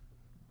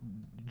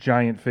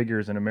giant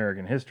figures in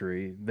American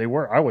history,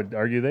 I would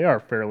argue they are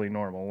fairly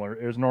normal, or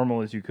as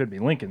normal as you could be.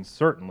 Lincoln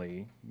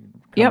certainly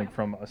coming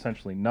from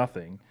essentially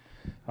nothing.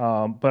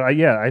 But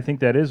I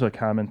think that is a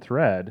common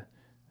thread,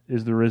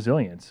 is the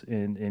resilience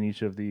in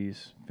each of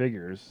these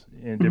figures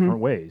in different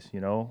ways.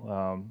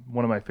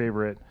 One of my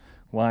favorite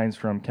lines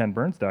from Ken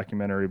Burns'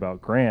 documentary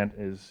about Grant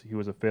is he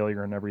was a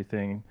failure in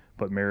everything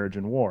but marriage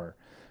and war.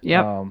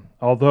 Yeah.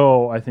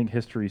 Although I think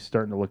history's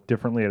starting to look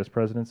differently at his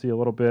presidency a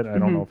little bit. I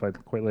don't know if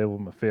I'd quite label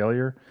him a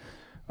failure.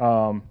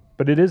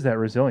 But it is that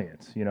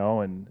resilience,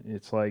 and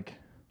it's like,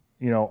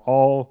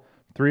 all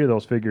three of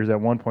those figures at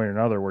one point or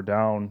another were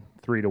down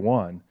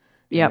 3-1.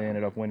 Yeah. They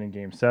ended up winning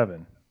Game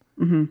 7.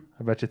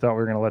 I bet you thought we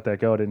were going to let that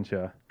go, didn't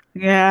you?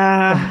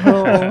 Yeah.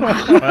 Well,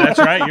 that's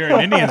right. You're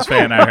an Indians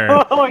fan, I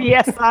heard. Oh,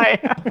 yes, I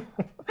am.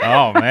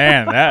 Oh,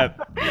 man, that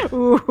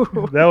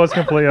was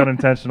completely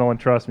unintentional, and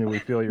trust me, we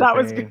feel your pain. That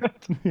was good.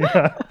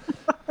 Yeah,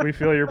 we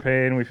feel your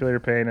pain.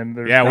 And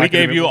we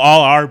gave you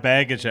all our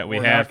baggage that we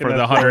had for the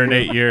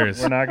 108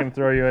 years. We're not going to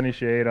throw you any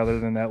shade other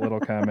than that little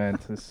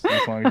comment, as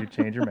long as you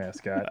change your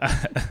mascot.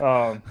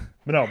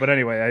 But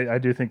anyway, I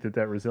do think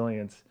that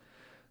resilience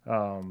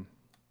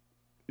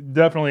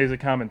definitely is a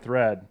common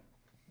thread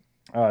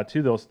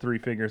to those three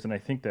figures, and I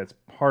think that's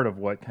part of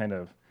what kind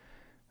of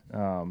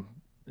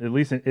at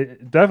least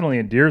it definitely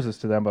endears us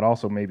to them, but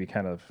also maybe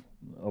kind of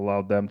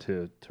allowed them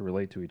to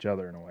relate to each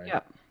other in a way.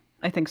 Yeah,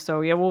 I think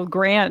so. Yeah, well,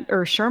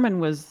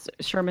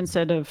 Sherman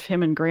said of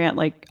him and Grant,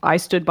 like, I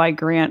stood by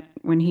Grant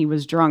when he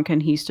was drunk,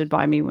 and he stood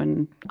by me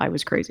when I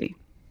was crazy.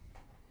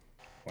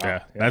 Wow.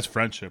 Yeah, that's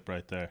friendship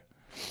right there.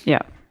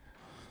 Yeah.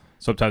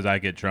 Sometimes I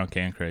get drunk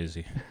and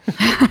crazy.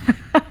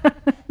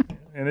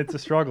 and it's a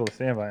struggle to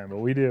stand by him, but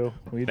we do.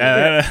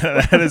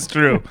 That is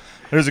true.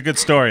 There's a good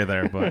story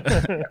there, but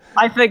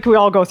I think we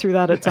all go through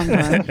that at some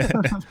time.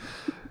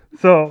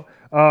 So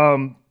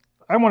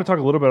I want to talk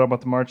a little bit about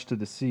the March to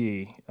the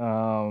Sea,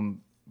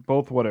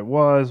 both what it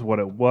was, what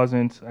it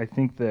wasn't. I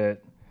think that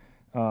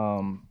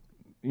I'm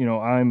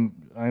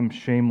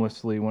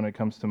shamelessly, when it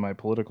comes to my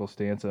political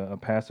stance, a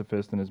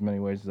pacifist in as many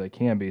ways as I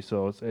can be.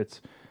 So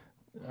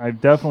I've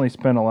definitely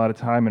spent a lot of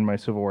time in my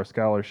Civil War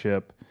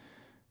scholarship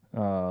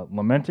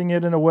lamenting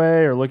it in a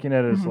way, or looking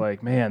at it as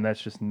like, man,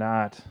 that's just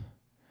not,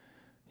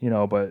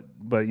 but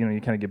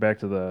you kind of get back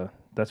to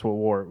that's what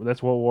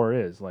war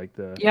is like.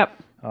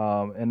 Yep.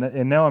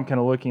 And now I'm kind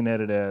of looking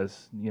at it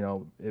as,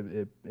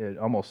 it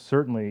almost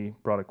certainly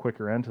brought a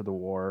quicker end to the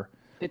war.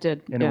 It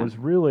did. And it was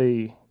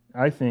really,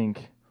 I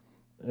think,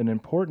 an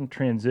important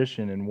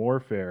transition in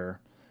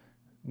warfare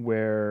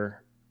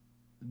where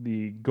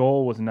the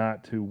goal was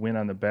not to win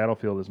on the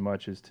battlefield as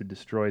much as to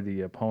destroy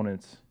the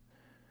opponent's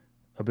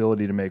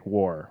ability to make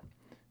war.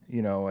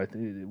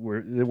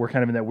 We're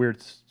kind of in that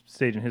weird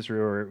stage in history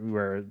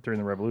where during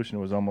the Revolution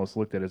it was almost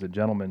looked at as a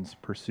gentleman's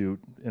pursuit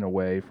in a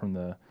way, from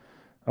the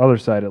other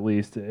side at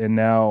least. And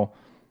now,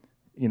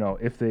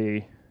 if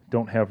they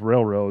don't have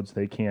railroads,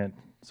 they can't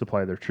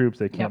supply their troops,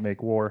 they can't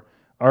make war.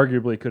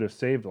 Arguably could have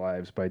saved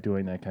lives by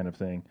doing that kind of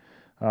thing.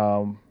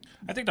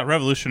 I think the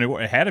Revolutionary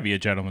War, it had to be a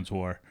gentleman's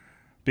war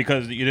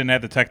because you didn't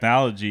have the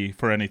technology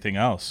for anything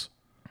else.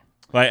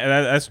 Like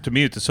that's, to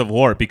me, the Civil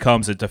War, it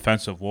becomes a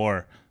defensive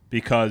war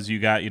because you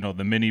got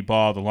the mini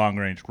ball, the long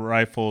range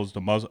rifles,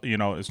 the muzzle.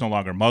 It's no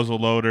longer muzzle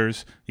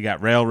loaders. You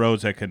got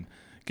railroads that can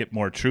get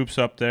more troops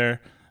up there.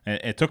 And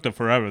it took them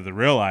forever to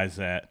realize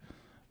that.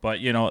 But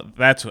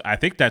I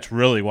think that's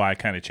really why it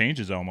kind of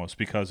changes almost,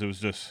 because it was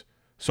just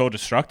so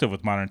destructive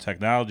with modern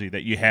technology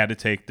that you had to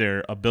take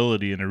their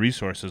ability and their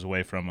resources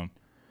away from them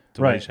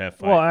to wage that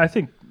fight. Well, I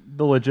think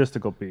the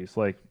logistical piece,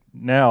 like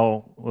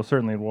now, well,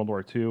 certainly in World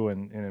War II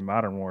and in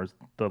modern wars,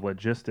 the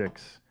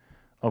logistics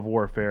of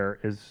warfare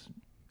is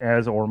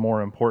as or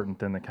more important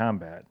than the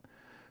combat.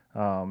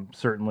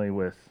 Certainly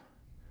with,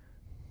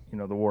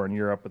 the war in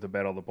Europe with the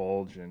Battle of the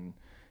Bulge and,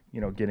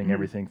 getting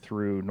everything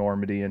through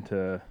Normandy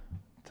into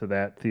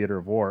that theater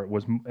of war, it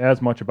was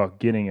as much about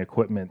getting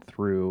equipment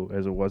through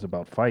as it was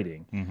about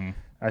fighting. Mm-hmm.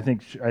 I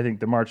think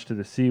the March to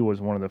the Sea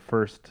was one of the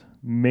first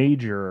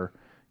major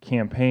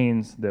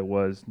campaigns that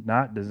was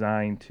not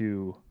designed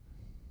to.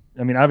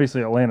 I mean,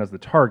 obviously Atlanta's the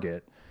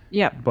target.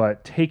 Yeah.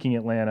 But taking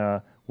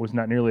Atlanta was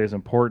not nearly as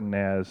important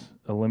as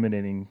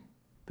eliminating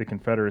the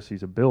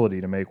Confederacy's ability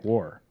to make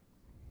war.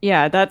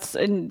 Yeah, that's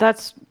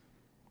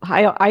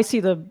I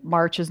see the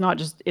march as not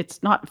just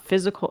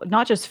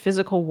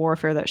physical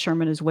warfare that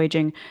Sherman is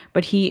waging,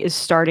 but he is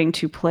starting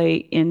to play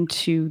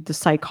into the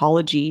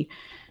psychology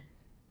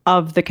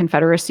of the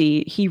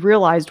Confederacy. He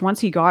realized once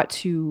he got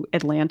to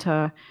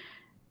Atlanta,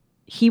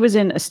 he was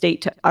in a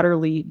state to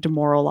utterly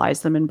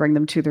demoralize them and bring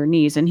them to their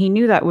knees. And he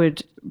knew that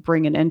would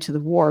bring an end to the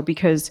war,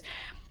 because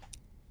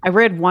I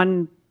read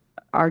one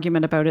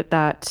argument about it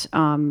that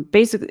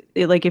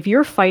basically, like, if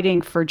you're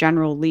fighting for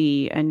General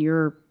Lee and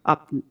you're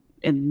up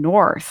in the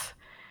north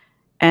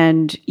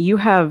and you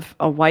have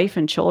a wife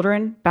and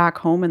children back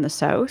home in the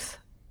south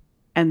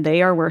and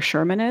they are where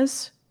Sherman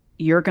is,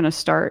 you're going to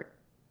start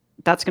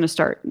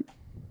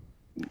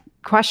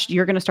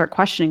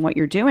questioning what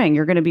you're doing.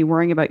 You're going to be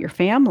worrying about your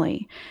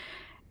family.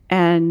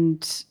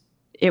 And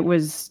it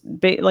was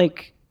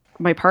like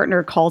my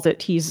partner calls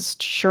it,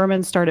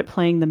 Sherman started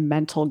playing the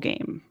mental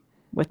game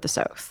with the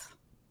South.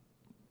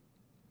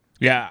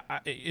 Yeah,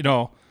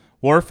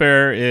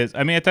 warfare is,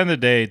 at the end of the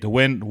day, to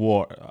win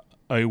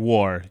a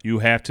war, you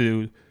have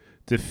to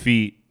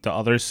defeat the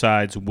other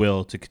side's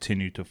will to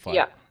continue to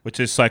fight, which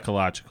is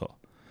psychological.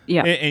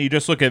 Yeah. And you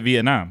just look at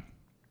Vietnam.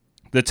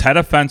 The Tet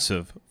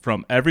Offensive,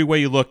 from every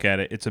way you look at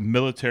it, it's a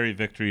military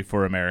victory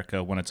for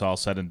America when it's all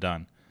said and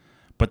done.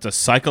 But the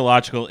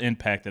psychological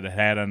impact that it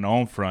had on the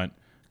home front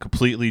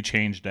completely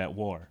changed that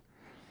war.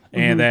 Mm-hmm.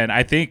 And then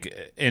I think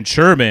in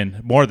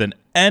Sherman, more than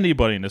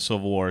anybody in the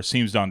Civil War,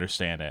 seems to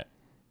understand it.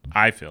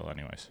 I feel,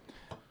 anyways.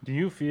 Do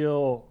you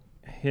feel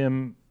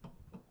him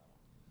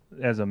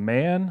as a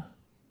man,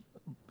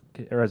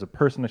 or as a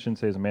person, I shouldn't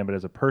say as a man, but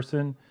as a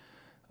person,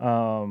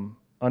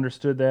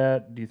 understood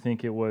that? Do you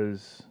think it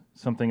was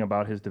something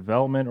about his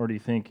development, or do you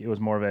think it was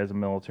more of as a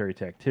military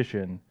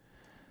tactician?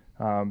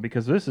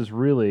 Because this is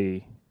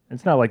really,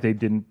 it's not like they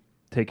didn't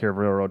take care of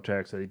railroad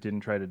tracks, that they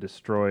didn't try to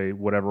destroy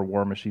whatever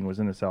war machine was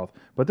in the South,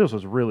 but this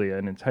was really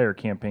an entire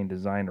campaign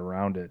designed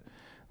around it.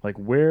 Like,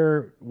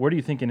 where do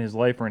you think in his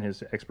life or in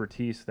his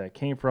expertise that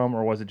came from,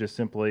 or was it just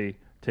simply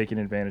taking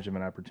advantage of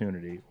an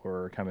opportunity,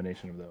 or a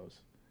combination of those?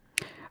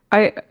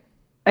 I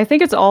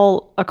think it's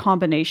all a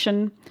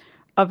combination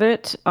of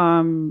it.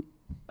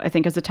 I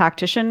think as a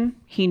tactician,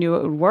 he knew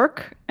it would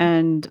work.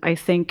 And I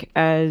think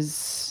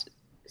as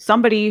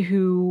somebody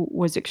who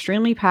was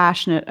extremely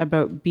passionate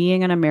about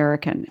being an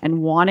American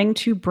and wanting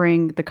to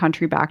bring the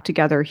country back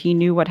together, he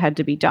knew what had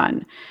to be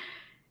done.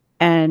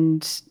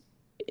 And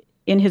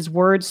in his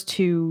words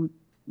to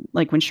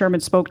like when Sherman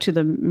spoke to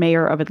the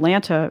mayor of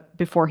Atlanta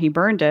before he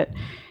burned it,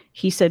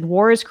 he said,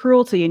 "War is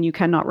cruelty and you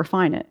cannot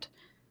refine it.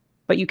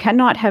 But you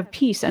cannot have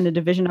peace and a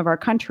division of our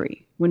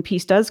country. When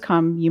peace does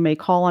come, you may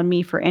call on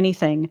me for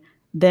anything.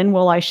 Then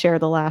will I share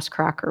the last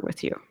cracker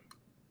with you."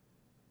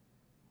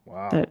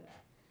 Wow. That,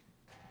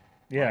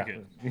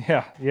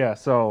 Yeah, yeah.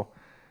 So,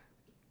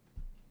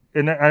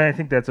 and I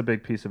think that's a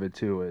big piece of it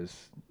too,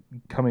 is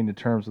coming to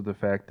terms with the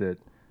fact that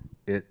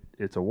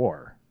it's a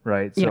war,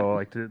 right?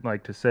 So,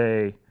 like to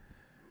say,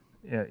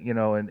 you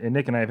know, and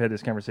Nick and I have had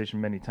this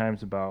conversation many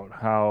times about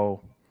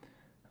how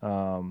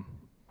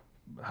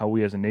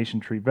we as a nation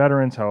treat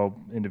veterans, how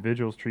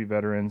individuals treat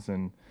veterans,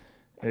 and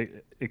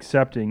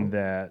accepting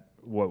that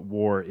what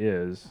war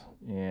is,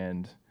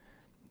 and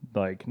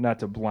like not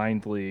to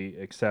blindly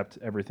accept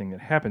everything that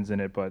happens in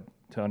it, but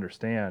to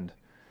understand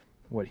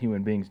what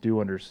human beings do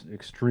under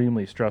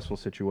extremely stressful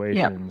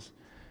situations,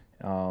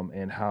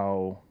 and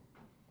how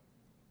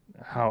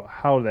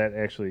that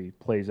actually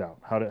plays out.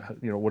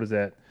 What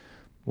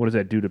does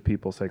that do to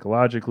people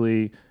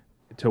psychologically?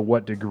 To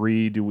what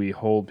degree do we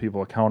hold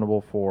people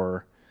accountable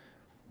for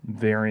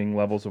varying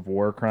levels of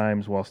war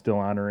crimes while still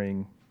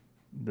honoring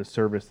the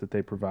service that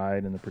they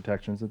provide and the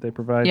protections that they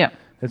provide? Yeah.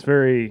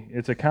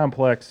 It's a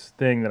complex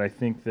thing that I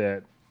think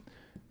that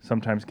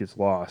sometimes gets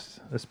lost,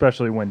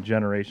 especially when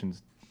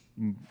generations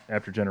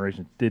after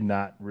generations did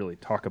not really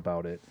talk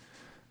about it,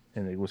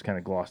 and it was kind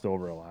of glossed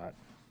over a lot.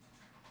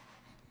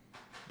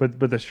 But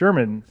the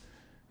Sherman,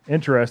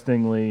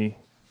 interestingly,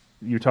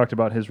 you talked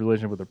about his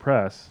relationship with the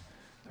press.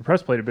 The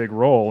press played a big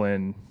role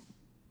in,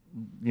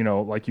 you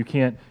know, like you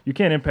can't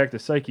impact the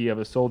psyche of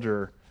a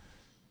soldier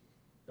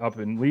up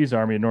in Lee's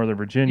army in Northern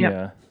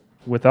Virginia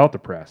without the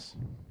press.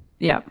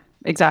 Yeah,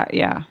 exactly.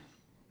 Yeah.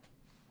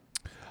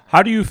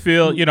 How do you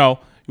feel, you know,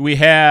 we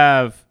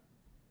have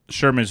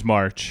Sherman's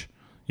March,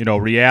 you know,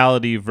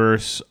 reality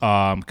versus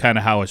kind of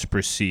how it's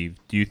perceived.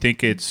 Do you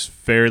think it's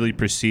fairly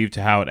perceived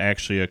to how it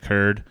actually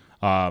occurred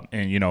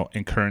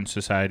in current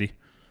society?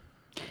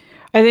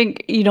 I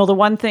think, you know, the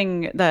one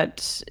thing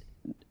that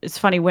it's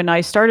funny, when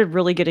I started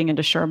really getting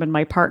into Sherman,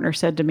 my partner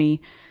said to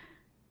me,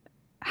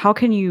 "How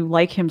can you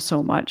like him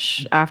so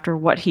much after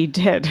what he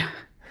did?"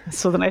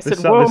 So then I said,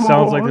 "Whoa." This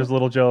sounds like there's a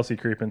little jealousy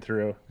creeping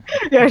through.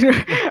 Yeah.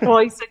 Well,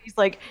 he's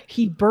like,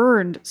 he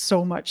burned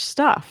so much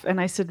stuff.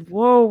 And I said,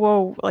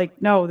 whoa. Like,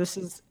 no, this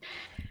is,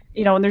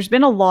 you know, and there's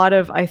been a lot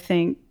of, I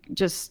think,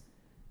 just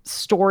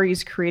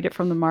stories created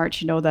from the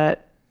march, you know,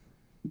 that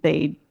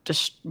they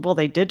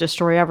did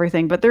destroy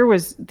everything, but there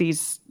was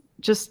these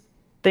just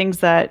things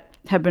that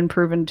have been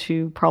proven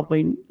to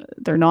probably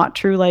they're not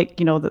true. Like,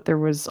 you know, that there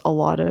was a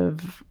lot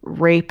of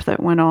rape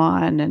that went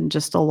on and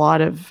just a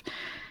lot of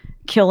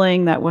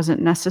killing that wasn't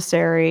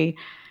necessary.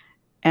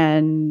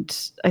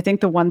 And I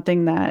think the one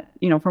thing that,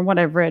 you know, from what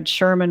I've read,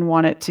 Sherman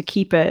wanted to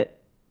keep it,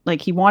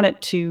 like he wanted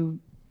to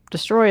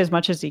destroy as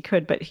much as he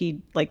could, but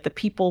he, like the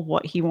people,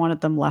 what he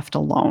wanted them left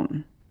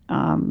alone.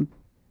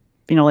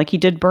 You know, like he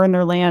did burn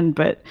their land,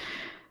 but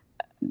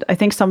I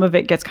think some of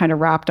it gets kind of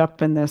wrapped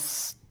up in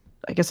this,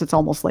 I guess it's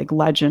almost like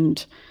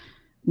legend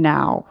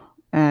now.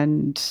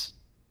 And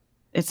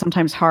it's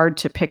sometimes hard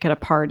to pick it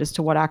apart as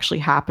to what actually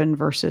happened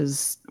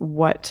versus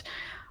what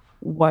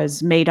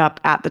was made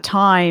up at the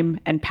time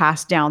and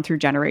passed down through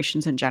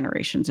generations and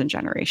generations and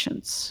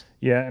generations.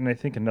 Yeah, and I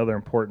think another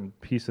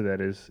important piece of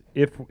that is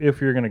if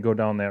you're going to go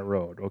down that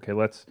road, okay,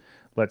 let's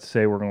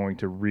say we're going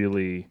to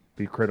really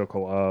be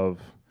critical of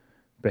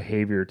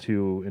behavior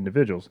to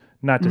individuals.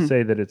 Not to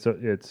say that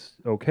it's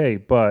okay,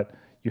 but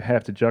you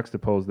have to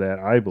juxtapose that,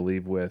 I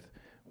believe, with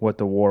what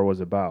the war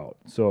was about.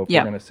 So if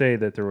we're going to say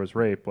that there was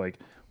rape, like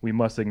we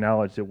must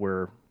acknowledge that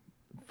we're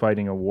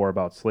fighting a war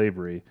about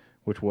slavery,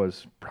 which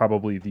was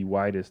probably the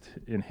widest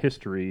in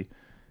history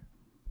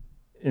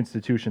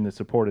institution that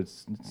supported,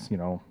 you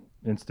know,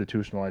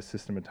 institutionalized,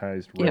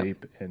 systematized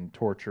rape and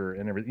torture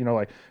and everything. You know,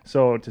 like,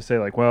 so to say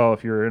like, well,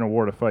 if you're in a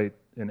war to fight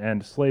and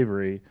end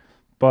slavery,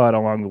 but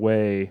along the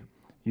way,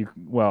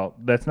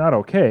 that's not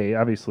okay,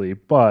 obviously,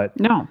 but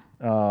no.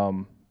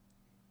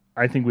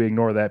 I think we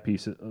ignore that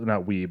piece.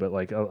 Not we, but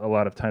like a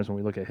lot of times when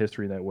we look at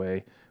history that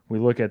way, we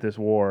look at this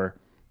war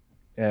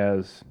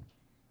as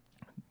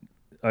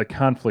a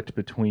conflict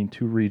between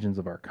two regions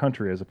of our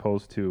country as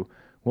opposed to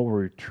what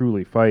we're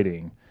truly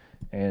fighting.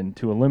 And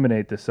to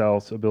eliminate the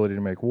South's ability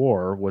to make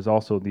war was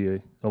also the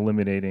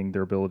eliminating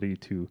their ability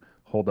to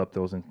hold up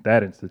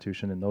that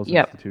institution and those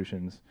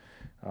institutions,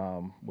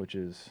 which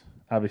is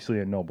obviously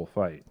a noble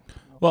fight.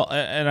 Well,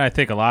 and I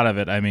think a lot of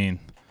it, I mean,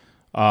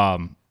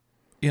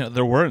 you know,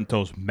 there weren't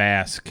those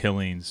mass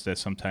killings that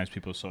sometimes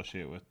people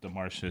associate with the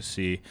March to the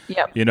Sea.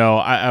 Yep. You know,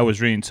 I was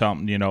reading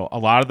something, you know, a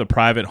lot of the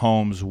private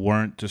homes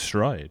weren't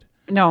destroyed.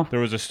 No. There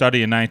was a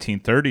study in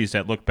 1930s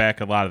that looked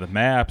back at a lot of the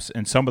maps,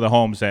 and some of the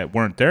homes that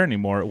weren't there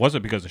anymore, it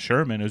wasn't because of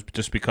Sherman, it was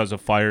just because of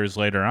fires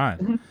later on.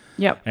 Mm-hmm.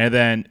 Yep. And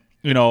then,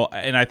 you know,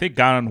 and I think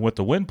Gone with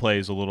the Wind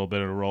plays a little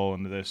bit of a role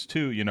into this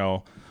too, you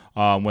know,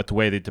 with the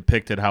way they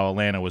depicted how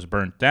Atlanta was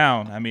burnt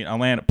down. I mean,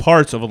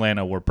 parts of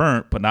Atlanta were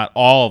burnt, but not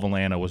all of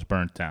Atlanta was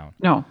burnt down.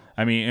 No.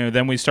 I mean, and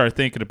then we start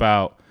thinking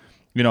about,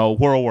 World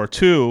War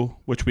II,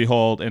 which we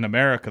hold in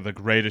America the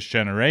greatest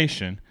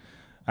generation.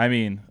 I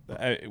mean,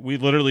 we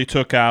literally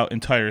took out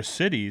entire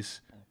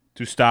cities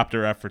to stop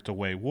their effort to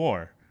wage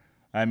war.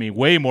 I mean,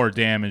 way more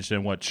damage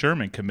than what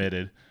Sherman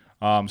committed.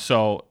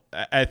 So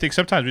I think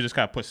sometimes we just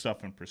got to put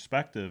stuff in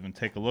perspective and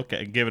take a look at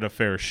it and give it a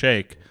fair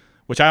shake,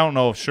 which I don't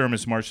know if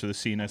Sherman's March to the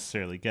Sea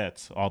necessarily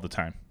gets all the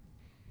time.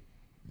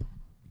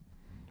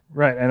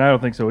 Right, and I don't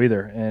think so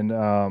either.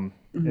 And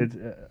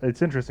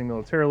it's interesting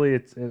militarily,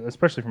 it's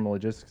especially from a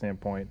logistics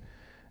standpoint.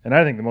 And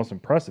I think the most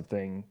impressive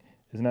thing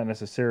is not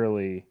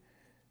necessarily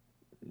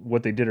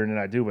what they did or did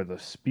not do, but the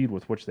speed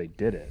with which they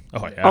did it.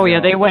 Oh yeah,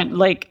 they went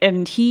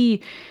and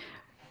he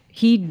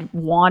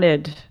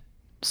wanted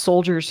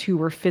soldiers who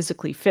were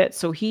physically fit,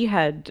 so he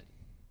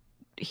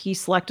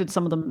selected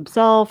some of them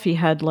himself. He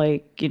had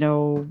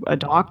a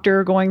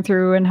doctor going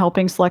through and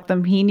helping select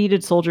them. He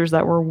needed soldiers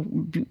that were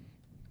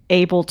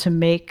able to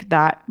make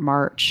that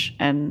march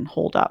and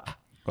hold up.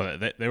 Well,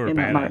 they were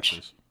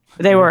badasses.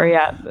 They were,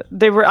 yeah.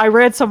 They were. I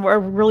read a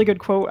really good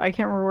quote. I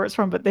can't remember where it's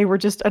from, but they were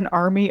just an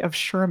army of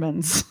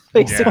Shermans,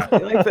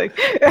 basically.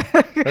 Yeah.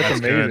 That's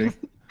amazing.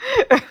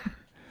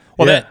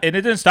 Well, and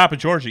it didn't stop at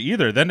Georgia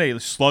either. Then they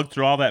slugged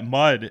through all that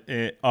mud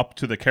up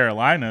to the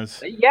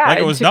Carolinas. Yeah, like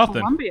it was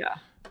nothing. Columbia.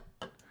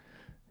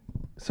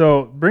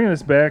 So bringing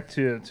this back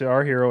to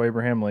our hero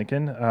Abraham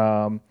Lincoln,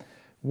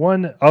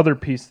 one other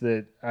piece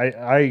that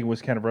I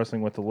was kind of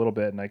wrestling with a little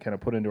bit, and I kind of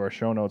put into our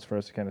show notes for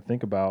us to kind of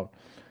think about,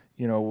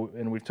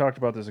 and we've talked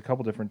about this a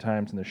couple different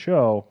times in the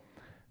show.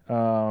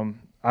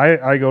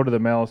 I go to the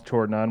Malice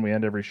Toward None. We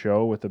end every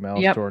show with the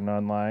Malice Toward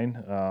None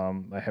line.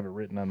 I have it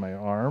written on my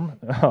arm.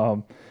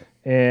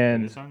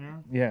 And it's on your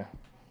arm? Yeah,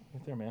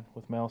 right there, man,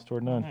 with Malice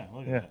Toward None. Yeah,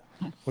 look at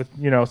that.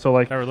 With so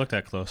like never looked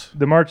that close.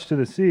 The March to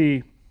the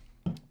Sea,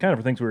 kind of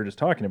for things we were just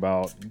talking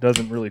about,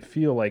 doesn't really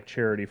feel like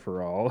Charity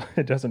for All.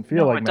 It doesn't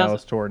feel like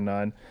Malice Toward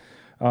None.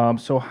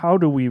 So how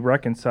do we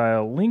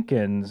reconcile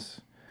Lincoln's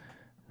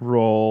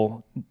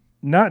role,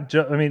 not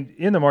just,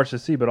 in the March to the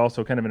Sea, but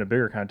also kind of in a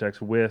bigger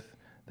context with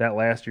that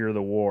last year of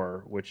the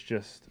war, which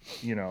just,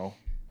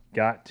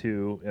 got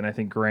to, and I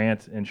think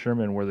Grant and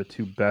Sherman were the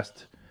two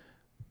best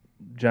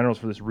generals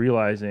for this,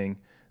 realizing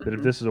that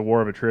if this is a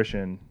war of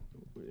attrition,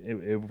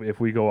 if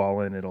we go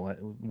all in,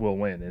 we'll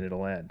win and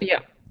it'll end.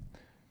 Yeah.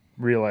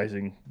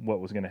 Realizing what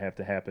was going to have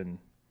to happen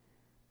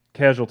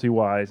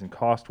casualty-wise and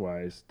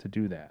cost-wise to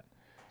do that.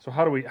 So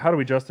how do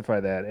we justify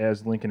that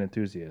as Lincoln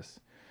enthusiasts?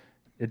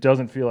 It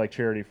doesn't feel like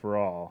Charity for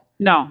All.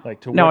 No.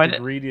 Like, to what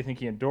degree do you think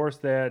he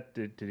endorsed that?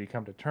 Did he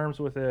come to terms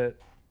with it?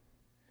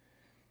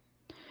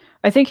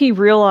 I think he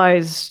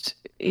realized,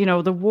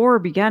 the war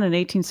began in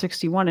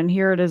 1861, and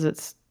here it is,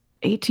 it's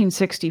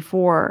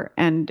 1864,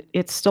 and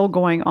it's still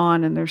going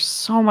on, and there's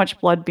so much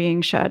blood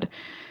being shed.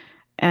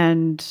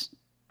 And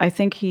I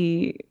think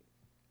he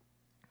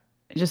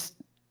just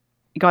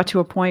got to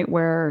a point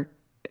where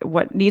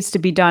what needs to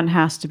be done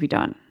has to be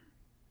done.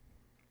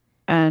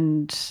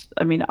 And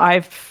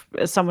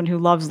as someone who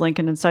loves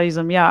Lincoln and studies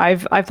him,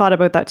 I've thought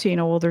about that too.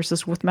 Well, there's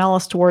this with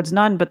Malice Towards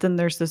None, but then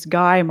there's this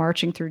guy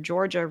marching through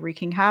Georgia,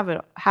 wreaking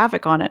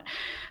havoc on it.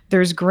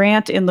 There's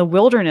Grant in the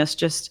wilderness,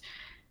 just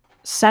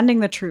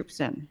sending the troops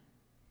in,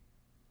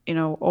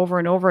 over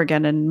and over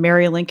again. And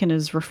Mary Lincoln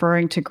is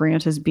referring to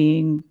Grant as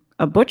being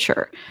a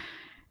butcher.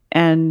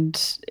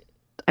 And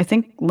I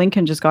think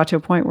Lincoln just got to a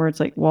point where it's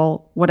like,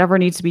 well, whatever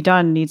needs to be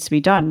done needs to be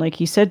done. Like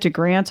he said to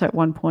Grant at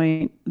one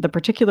point, the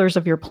particulars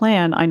of your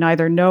plan, I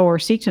neither know or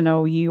seek to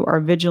know. You are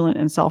vigilant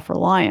and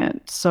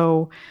self-reliant.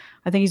 So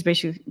I think he's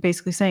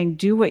basically saying,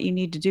 do what you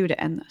need to do to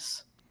end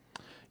this.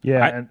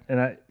 Yeah, and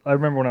I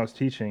remember when I was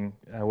teaching,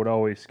 I would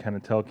always kind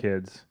of tell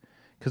kids,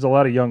 because a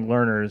lot of young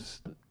learners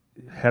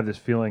have this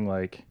feeling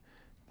like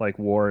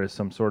war is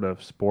some sort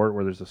of sport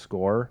where there's a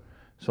score.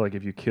 So like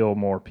if you kill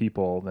more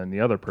people than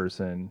the other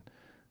person,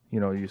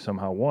 you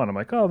somehow won. I'm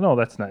like, oh, no,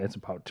 that's not. It's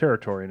about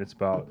territory, and it's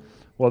about,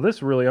 well,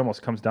 this really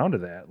almost comes down to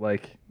that.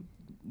 Like,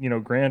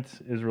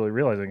 Grant is really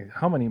realizing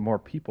how many more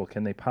people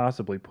can they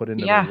possibly put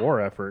into the war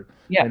effort.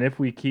 Yeah. And if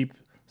we keep,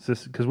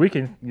 because we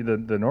can,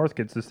 the North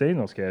can sustain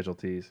those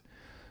casualties.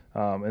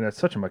 And that's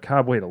such a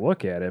macabre way to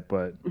look at it.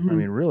 But,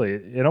 really,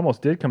 it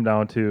almost did come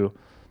down to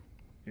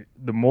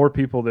the more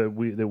people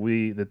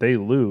that they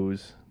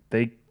lose,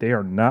 they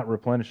are not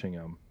replenishing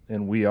them,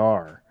 and we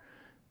are.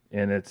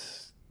 And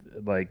it's,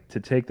 like, to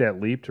take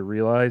that leap to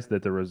realize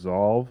that the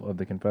resolve of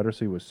the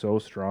Confederacy was so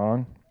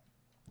strong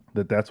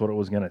that that's what it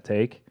was going to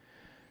take.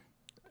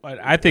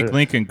 I think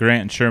Lincoln,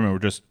 Grant, and Sherman were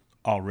just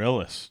all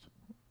realists.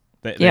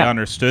 They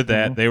understood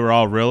that. They were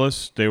all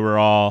realists. They were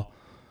all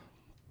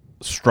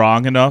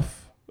strong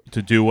enough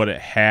to do what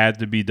it had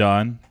to be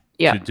done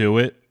to do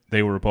it.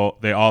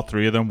 All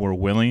three of them were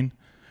willing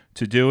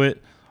to do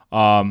it.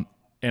 And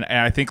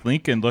I think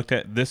Lincoln looked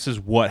at this is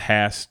what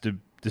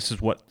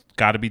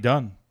got to be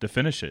done to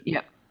finish it.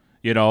 Yeah.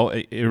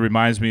 It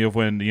reminds me of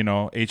when,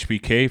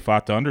 HBK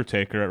fought The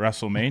Undertaker at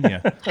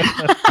WrestleMania.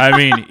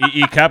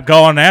 He kept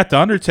going at The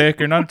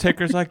Undertaker, and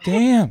Undertaker's like,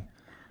 damn,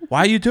 why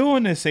are you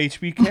doing this,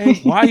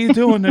 HBK? Why are you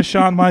doing this,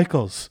 Shawn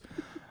Michaels?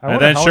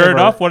 And then sure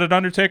enough, what did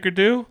Undertaker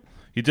do?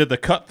 He did the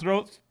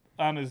cutthroat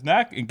on his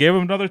neck and gave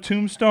him another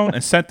tombstone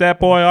and sent that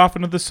boy off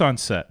into the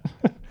sunset.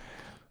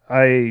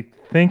 I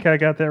think I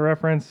got that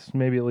reference,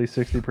 maybe at least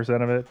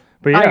 60% of it.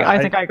 But yeah, I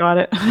think I got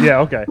it. Yeah,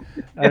 okay.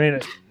 I mean,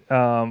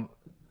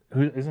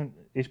 who isn't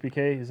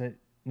HBK? Is it?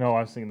 No,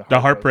 I was thinking the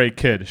Heartbreak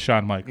Kid,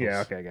 Shawn Michaels.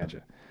 Yeah, okay,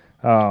 gotcha.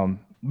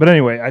 But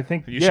anyway, I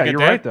think you should get you're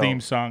that right, though. theme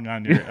song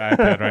on your iPad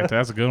right there.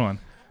 That's a good one.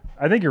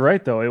 I think you're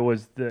right, though. It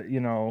was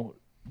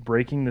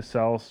breaking the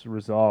South's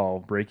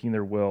resolve, breaking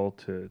their will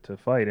to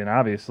fight, and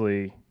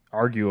obviously,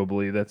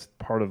 arguably, that's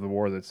part of the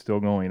war that's still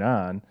going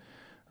on.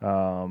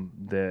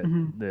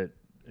 That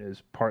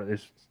is part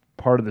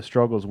of the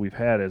struggles we've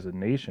had as a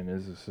nation,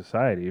 as a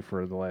society,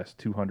 for the last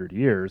 200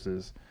 years.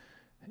 Is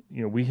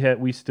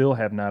we still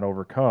have not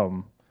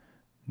overcome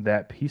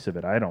that piece of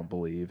it. I don't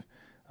believe,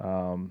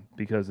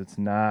 because it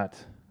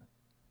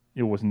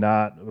was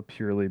not a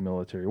purely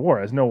military war,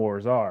 as no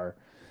wars are.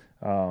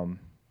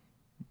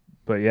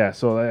 But yeah,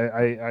 so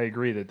I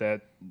agree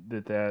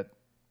that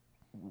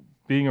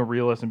being a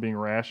realist and being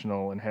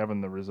rational and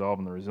having the resolve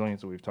and the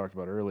resilience that we've talked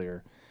about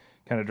earlier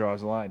kind of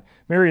draws the line.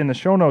 Mary, in the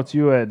show notes,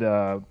 you had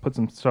put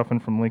some stuff in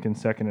from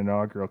Lincoln's second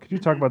inaugural. Could you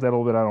talk about that a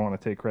little bit? I don't want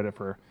to take credit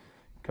for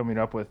coming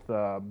up with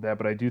that,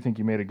 but I do think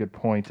you made a good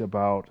point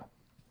about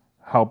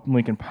how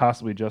Lincoln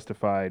possibly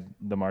justified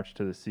the March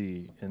to the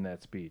Sea in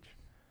that speech.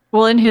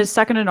 Well, in his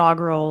second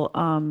inaugural,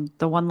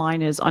 the one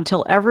line is,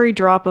 "Until every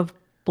drop of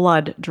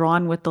blood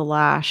drawn with the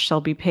lash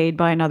shall be paid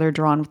by another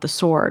drawn with the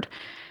sword."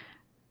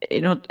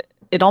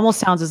 It almost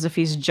sounds as if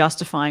he's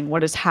justifying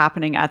what is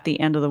happening at the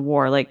end of the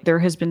war. Like, there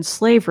has been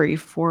slavery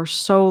for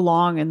so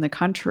long in the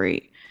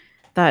country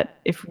that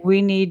if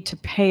we need to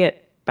pay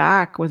it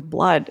back with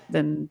blood,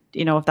 then,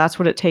 if that's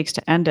what it takes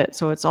to end it.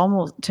 So it's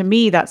almost, to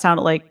me, that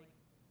sounded like,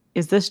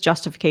 is this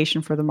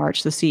justification for the March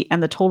to the Sea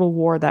and the total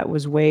war that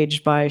was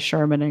waged by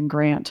Sherman and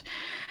Grant?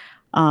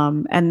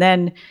 And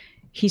then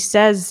he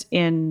says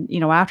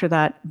after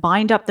that,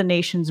 bind up the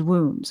nation's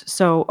wounds.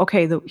 So,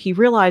 okay, he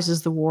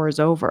realizes the war is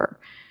over.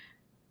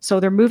 So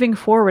they're moving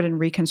forward in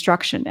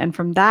Reconstruction. And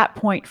from that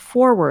point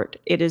forward,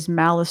 it is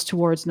malice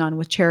towards none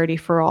with charity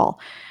for all.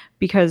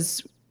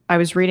 Because I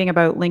was reading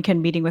about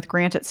Lincoln meeting with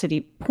Grant at City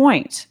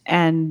Point,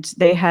 and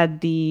they had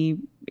the,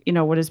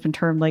 what has been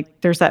termed, like,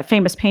 there's that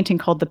famous painting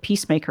called The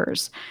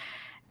Peacemakers.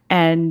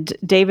 And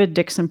David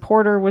Dixon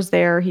Porter was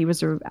there. He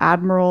was an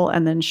admiral,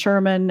 and then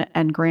Sherman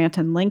and Grant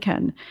and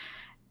Lincoln.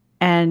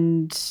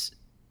 And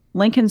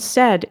Lincoln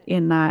said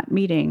in that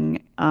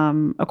meeting,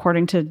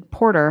 according to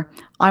Porter,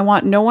 "I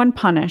want no one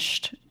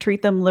punished.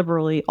 Treat them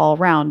liberally all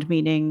round,"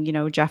 meaning,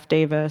 Jeff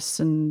Davis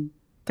and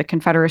the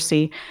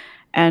Confederacy.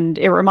 And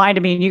it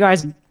reminded me, and you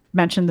guys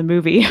mention the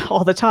movie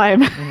all the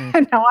time.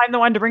 And now I'm the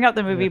one to bring up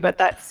the movie, but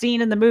that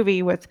scene in the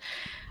movie with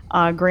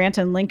Grant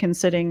and Lincoln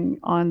sitting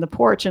on the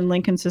porch, and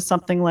Lincoln says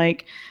something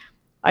like,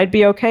 "I'd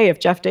be okay if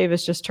Jeff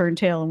Davis just turned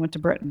tail and went to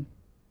Britain."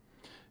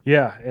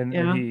 Yeah, and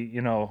he,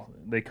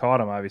 they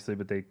caught him obviously,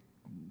 but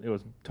it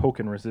was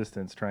token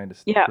resistance trying to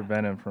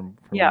prevent him from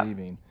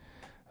leaving.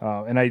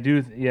 And I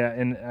do,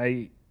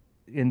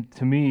 and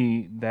to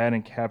me that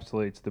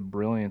encapsulates the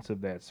brilliance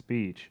of that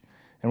speech.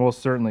 And we'll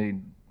certainly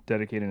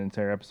dedicate an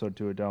entire episode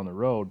to it down the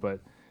road, but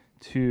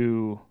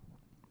to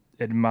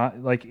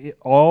admire,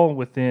 all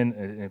within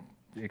an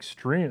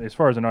extreme, as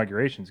far as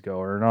inaugurations go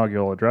or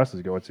inaugural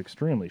addresses go, it's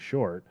extremely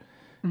short.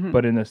 Mm-hmm.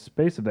 But in the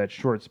space of that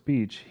short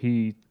speech,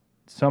 he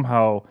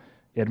somehow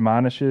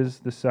admonishes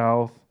the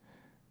South,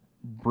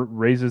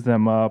 raises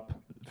them up,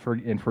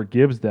 and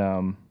forgives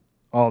them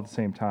all at the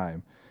same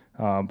time.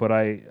 But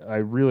I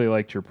really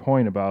liked your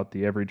point about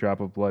the every drop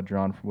of blood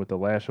drawn with the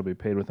lash shall be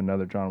paid with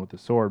another drawn with the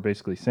sword,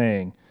 basically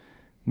saying,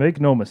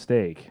 make no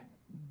mistake,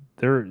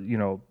 there,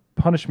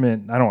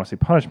 punishment, I don't want to say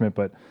punishment,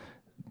 but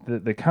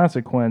the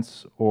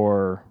consequence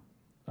or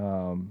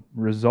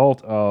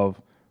result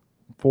of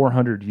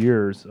 400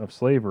 years of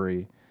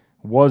slavery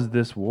was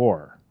this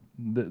war.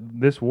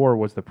 This war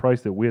was the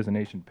price that we as a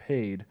nation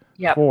paid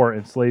for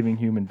enslaving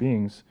human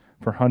beings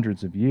for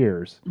hundreds of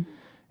years.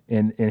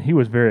 And he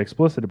was very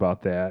explicit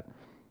about that,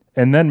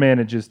 and then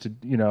manages to,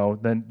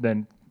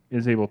 then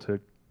is able to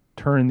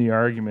turn the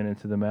argument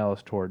into the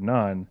malice toward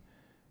none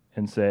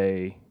and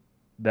say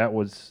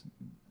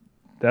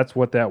that's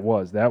what that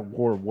was. That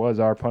war was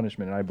our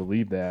punishment, and I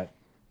believe that.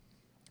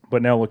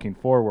 But now looking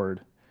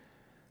forward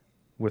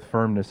with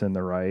firmness in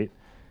the right,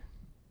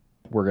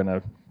 we're going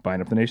to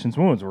bind up the nation's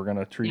wounds. We're going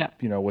to treat,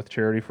 with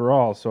charity for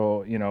all.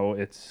 So,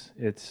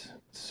 it's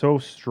so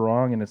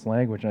strong in its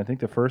language, and I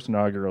think the first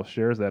inaugural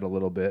shares that a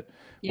little bit.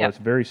 Where it's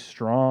very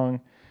strong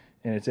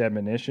in its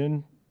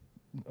admonition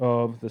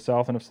of the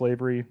South and of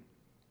slavery,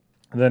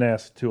 and then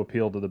asks to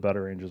appeal to the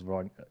better angels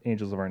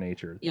of our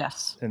nature.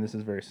 Yes. And this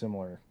is very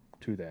similar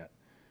to that.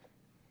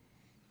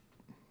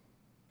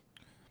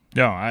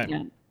 No,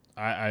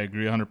 I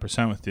agree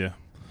 100% with you.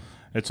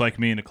 It's like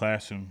me in the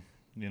classroom.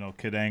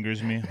 Kid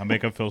angers me. I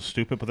make him feel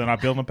stupid, but then I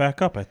build him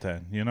back up at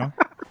that,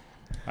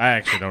 I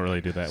actually don't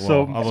really do that.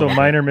 So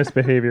minor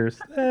misbehaviors.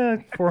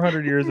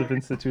 400 years of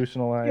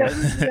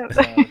institutionalized.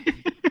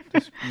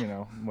 Just,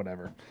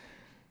 whatever.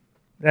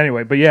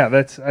 Anyway, but yeah,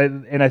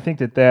 I think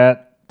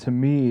that to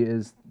me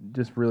is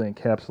just really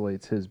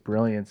encapsulates his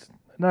brilliance,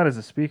 not as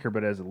a speaker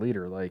but as a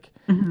leader. Like,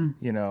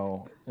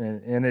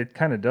 and it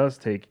kind of does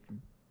take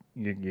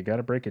you got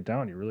to break it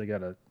down. You really got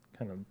to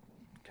kind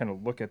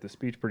of look at the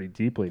speech pretty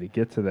deeply to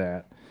get to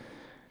that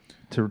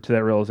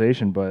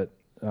realization. But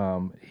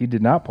he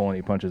did not pull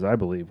any punches, I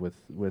believe,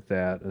 with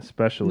that,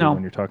 especially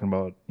when you're talking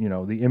about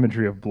the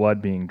imagery of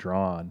blood being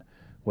drawn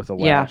with a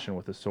lash and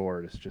with a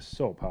sword. It's just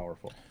so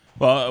powerful.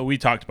 Well, we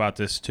talked about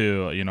this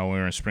too. When we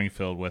were in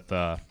Springfield with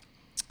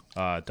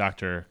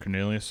Dr.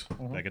 Cornelius.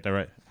 Did I get that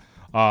right?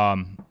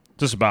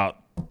 Just about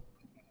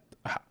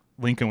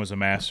Lincoln was a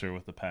master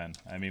with the pen.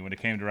 I mean, when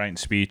it came to writing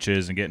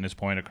speeches and getting his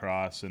point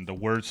across, and the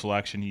word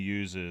selection he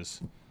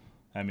uses,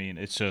 I mean,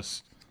 it's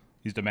just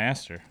he's the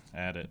master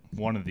at it.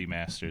 One of the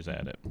masters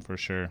at it for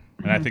sure.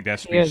 And I think that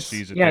speech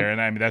sees it there. And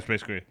I mean, that's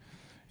basically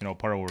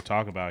part of what we're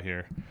talking about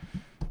here.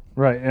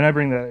 Right, and I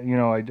bring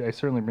that, I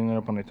certainly bring that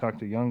up when I talk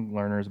to young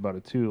learners about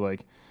it too.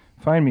 Like,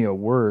 find me a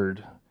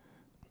word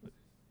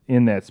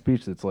in that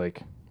speech that's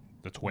like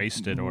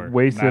wasted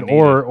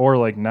or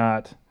like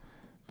not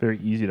very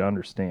easy to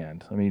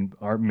understand. I mean,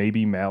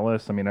 maybe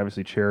malice. I mean,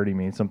 obviously charity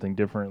means something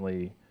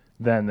differently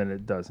then than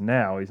it does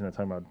now. He's not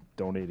talking about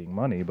donating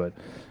money, but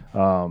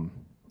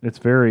it's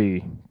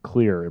very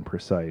clear and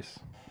precise.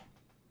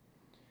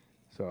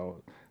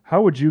 So,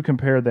 how would you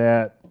compare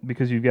that?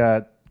 Because you've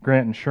got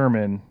Grant and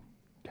Sherman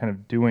kind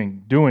of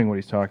doing what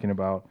he's talking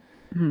about.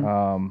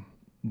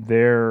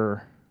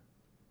 They're,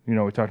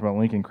 we talked about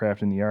Lincoln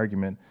crafting the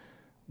argument.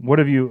 What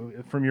have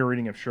you, from your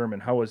reading of Sherman,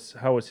 how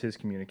was his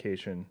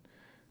communication?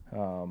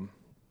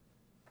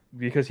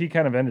 Because he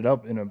kind of ended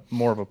up in a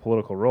more of a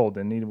political role,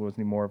 didn't he? Wasn't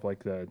he more of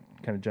like the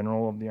kind of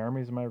general of the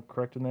armies? Am I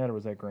correct in that, or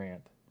was that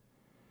Grant?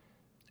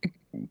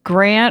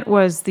 Grant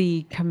was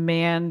the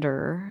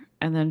commander,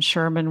 and then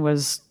Sherman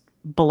was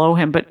below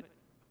him, but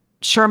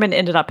Sherman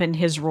ended up in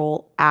his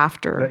role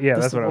after.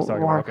 That's what I was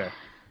talking about. Okay.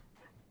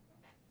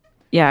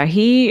 Yeah,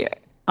 he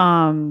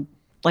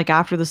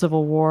after the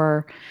Civil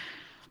War,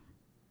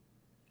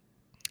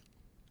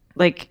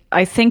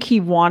 I think he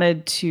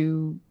wanted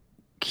to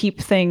keep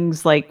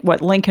things like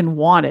what Lincoln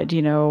wanted,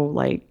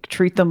 like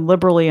treat them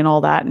liberally and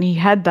all that. And he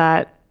had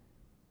that,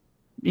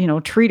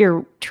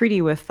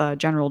 treaty with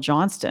General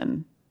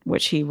Johnston,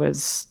 which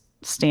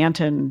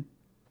Stanton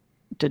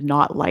did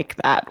not like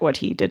that, what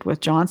he did with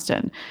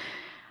Johnston.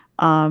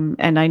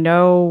 And I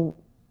know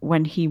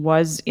when he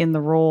was in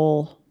the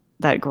role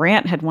that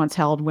Grant had once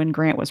held when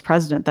Grant was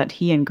president, that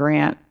he and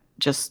Grant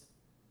just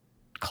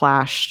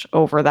clashed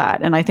over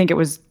that. And I think it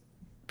was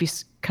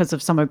because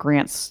of some of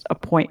Grant's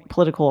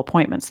political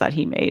appointments that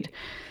he made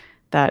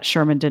that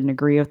Sherman didn't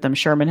agree with them.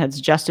 Sherman had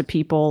suggested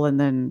people and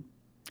then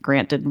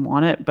Grant didn't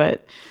want it,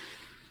 but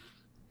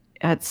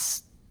I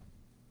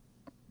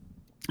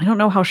don't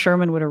know how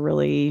Sherman would have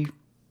really,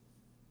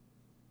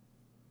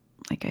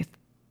 I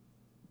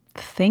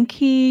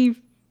think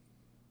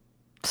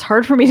it's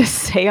hard for me to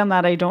say on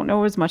that. I don't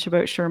know as much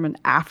about Sherman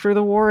after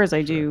the war as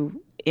I do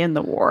in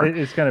the war.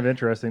 It's kind of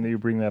interesting that you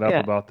bring that up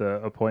about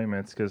the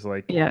appointments, because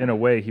in a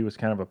way he was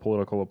kind of a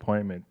political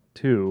appointment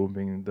too,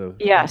 being the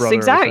brother of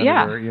a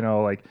senator,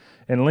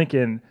 and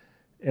Lincoln,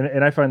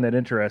 and I find that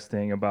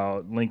interesting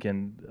about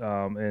Lincoln,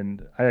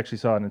 and I actually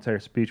saw an entire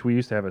speech. We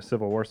used to have a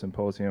Civil War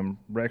symposium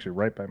actually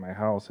right by my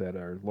house at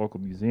our local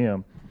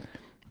museum,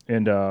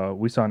 and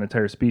we saw an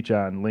entire speech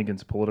on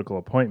Lincoln's political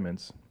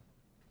appointments,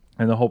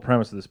 and the whole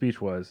premise of the speech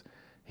was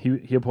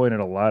he appointed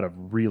a lot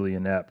of really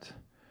inept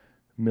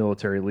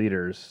military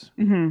leaders,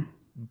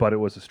 but it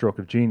was a stroke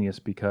of genius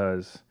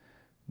because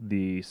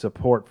the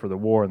support for the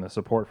war and the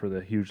support for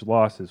the huge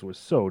losses was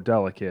so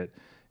delicate,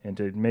 and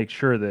to make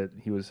sure that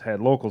he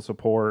had local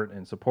support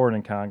and support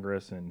in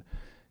Congress, and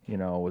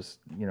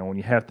when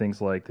you have things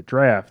like the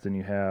draft and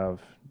you have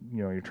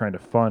you're trying to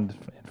fund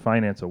and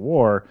finance a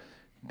war,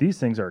 these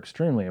things are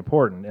extremely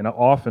important and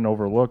often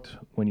overlooked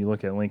when you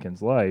look at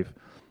Lincoln's life.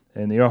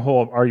 And the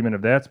whole argument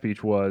of that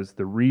speech was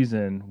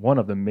one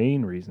of the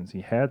main reasons he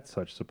had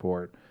such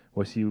support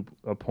was he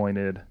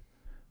appointed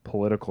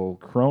political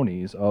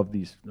cronies of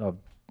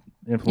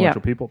influential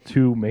people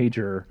to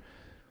major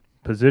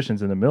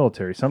positions in the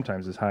military,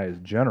 sometimes as high as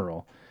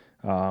general.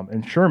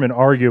 And Sherman,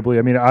 arguably,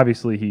 I mean,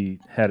 obviously he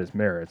had his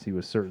merits. He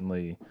was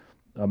certainly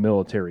a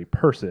military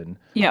person,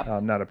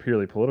 not a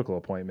purely political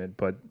appointment.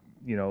 But,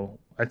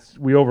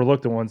 we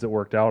overlook the ones that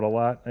worked out a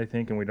lot, I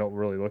think, and we don't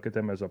really look at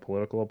them as a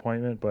political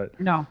appointment. But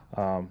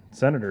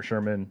Senator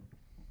Sherman,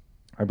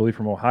 I believe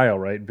from Ohio,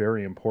 right?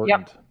 Very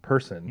important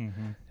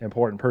person,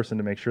 important person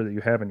to make sure that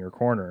you have in your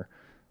corner.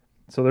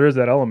 So there is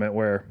that element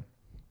where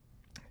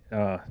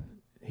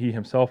he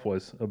himself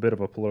was a bit of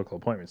a political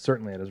appointment,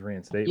 certainly at his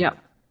reinstatement. Yeah.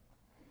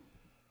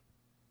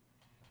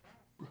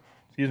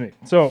 Excuse me.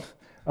 So,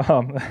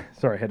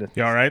 sorry, I had to.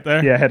 You all right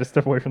there? Yeah, I had to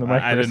step away from the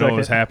mic. I didn't know what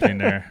was happening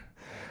there.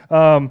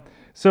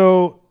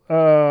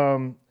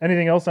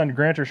 Anything else on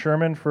Grant or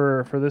Sherman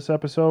for this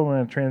episode? We're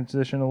going to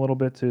transition a little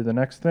bit to the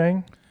next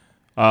thing.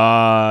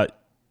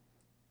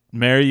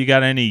 Mary, you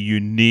got any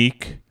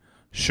unique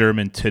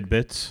Sherman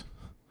tidbits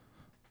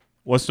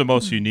What's the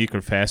most unique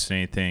or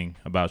fascinating thing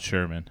about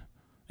Sherman,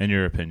 in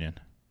your opinion?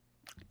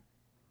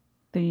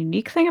 The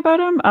unique thing about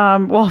him,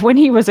 well, when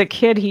he was a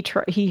kid,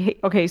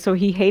 so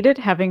he hated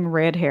having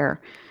red hair.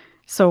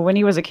 So when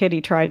he was a kid, he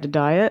tried to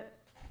dye it,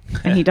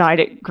 and he dyed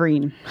it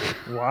green.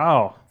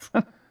 Wow.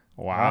 Wow.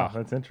 Wow,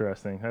 that's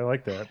interesting. I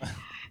like that.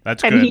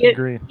 That's And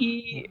good.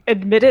 he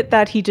admitted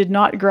that he did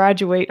not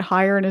graduate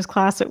higher in his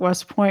class at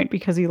West Point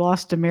because he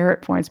lost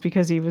demerit points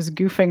because he was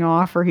goofing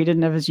off or he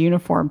didn't have his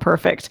uniform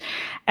perfect.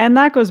 And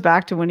that goes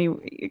back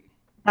to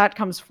that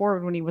comes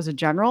forward when he was a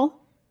general,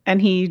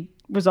 and he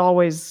was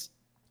always,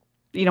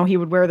 he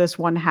would wear this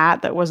one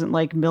hat that wasn't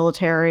like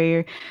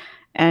military,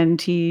 and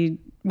he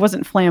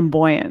wasn't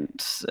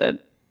flamboyant,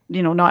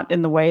 not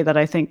in the way that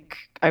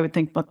I would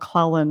think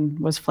McClellan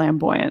was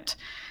flamboyant.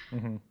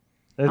 Mm-hmm.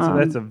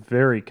 That's a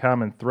very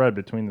common thread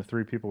between the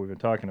three people we've been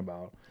talking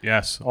about.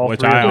 Yes, All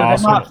which three of I them.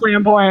 also. Not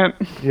flamboyant.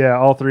 Yeah,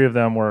 all three of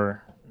them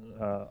were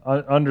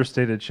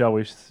understated, shall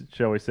we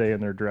say,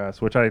 in their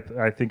dress, which I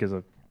think is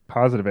a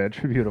positive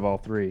attribute of all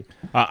three.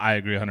 I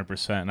agree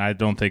 100%, and I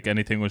don't think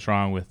anything was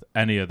wrong with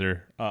any of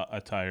their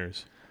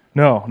attires.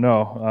 No.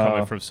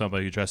 Coming from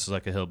somebody who dresses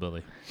like a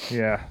hillbilly.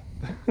 Yeah,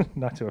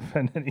 not to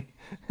offend any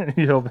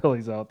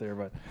hillbillies out there,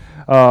 but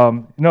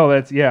no,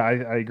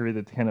 I agree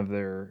that kind of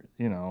their,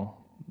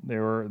 they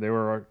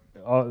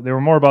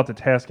were more about the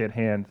task at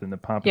hand than the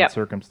pomp and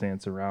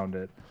circumstance around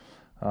it,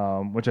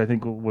 which I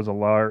think was to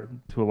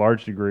a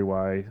large degree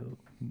why a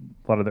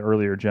lot of the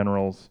earlier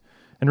generals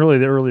and really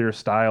the earlier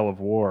style of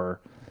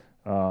war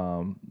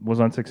was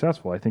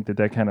unsuccessful. I think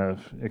that kind of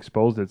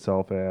exposed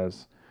itself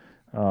as,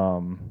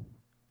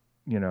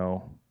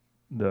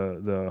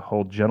 the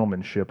whole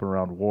gentlemanship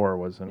around war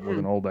was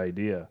an old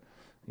idea.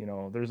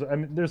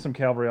 There's some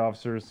cavalry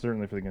officers,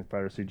 certainly for the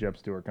Confederacy. Jeb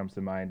Stuart comes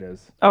to mind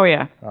as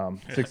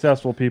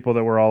successful people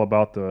that were all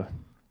about the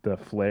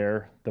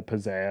flair, the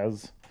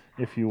pizzazz,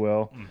 if you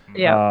will.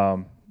 Yeah.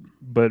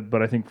 But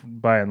I think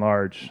by and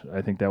large,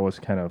 I think that was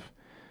kind of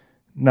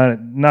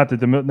not that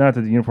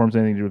the uniforms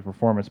had anything to do with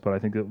performance, but I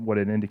think that what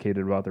it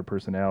indicated about their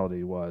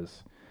personality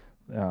was,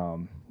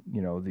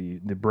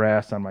 the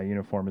brass on my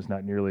uniform is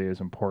not nearly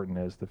as important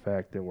as the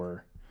fact that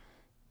we're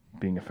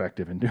being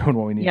effective in doing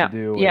what we need to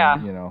do. Yeah.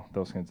 And,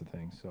 those kinds of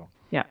things. So.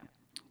 Yeah.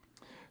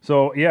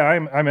 So yeah,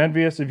 I'm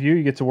envious of you.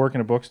 You get to work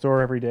in a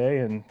bookstore every day,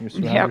 and you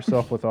surround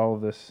yourself with all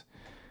of this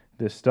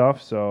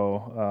stuff.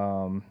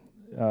 So,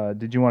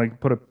 did you want to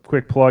put a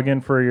quick plug in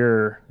for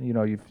your?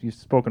 You've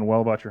spoken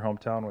well about your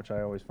hometown, which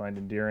I always find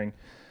endearing,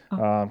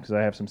 because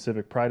I have some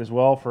civic pride as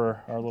well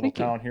for our little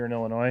town here in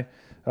Illinois.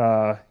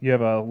 You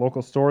have a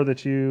local store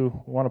that you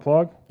want to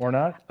plug or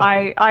not?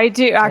 I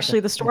do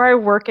actually. The store I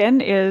work in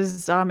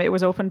is it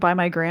was opened by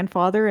my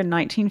grandfather in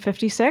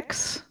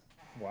 1956.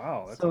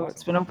 Wow, that's so awesome.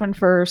 It's been open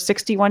for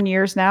 61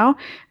 years now,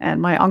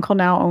 and my uncle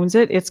now owns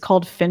it. It's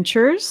called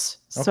Fincher's.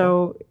 Okay.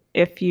 So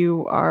if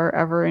you are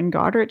ever in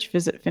Goderich,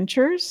 visit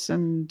Fincher's,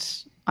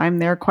 and I'm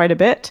there quite a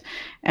bit.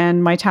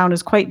 And my town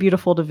is quite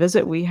beautiful to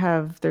visit.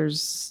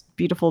 There's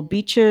beautiful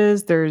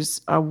beaches.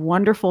 There's a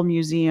wonderful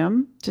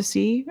museum to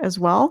see as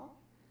well.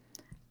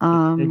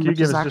 And can you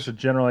give us just a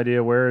general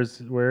idea where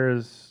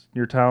is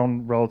your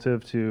town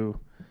relative to?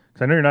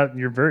 Because I know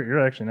you're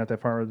actually not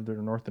that far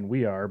north than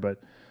we are,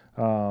 but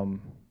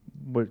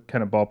what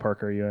kind of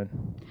ballpark are you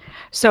in?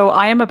 So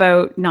I am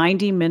about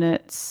 90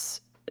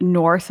 minutes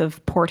north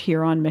of Port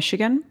Huron,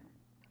 Michigan.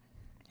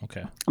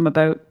 Okay. I'm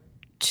about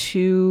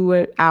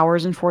 2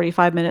 hours and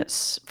 45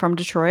 minutes from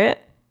Detroit,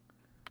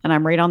 and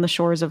I'm right on the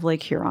shores of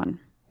Lake Huron.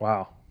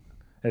 Wow.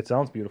 It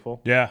sounds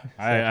beautiful. Yeah,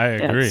 I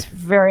agree. It's a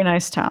very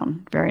nice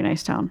town. Very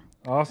nice town.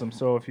 Awesome.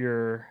 So if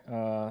you're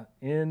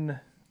in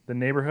the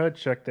neighborhood,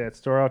 check that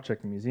store out,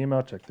 check the museum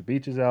out, check the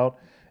beaches out,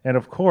 and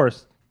of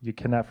course, you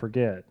cannot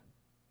forget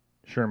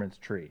Sherman's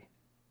tree.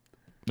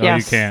 No,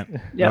 you can't.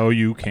 Yep. No,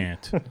 you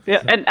can't.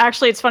 Yeah, and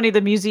actually, it's funny.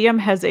 The museum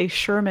has a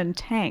Sherman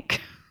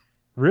tank.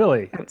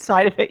 Really?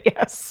 Outside of it,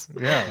 yes.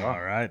 Yeah.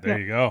 All right. There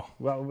you go.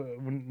 Well,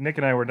 Nick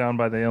and I were down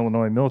by the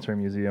Illinois Military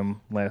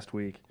Museum last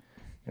week,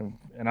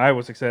 and I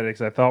was excited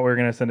because I thought we were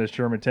going to send a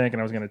Sherman tank,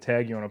 and I was going to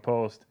tag you on a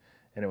post,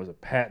 and it was a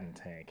Patton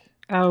tank.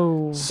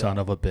 Oh. Son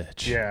of a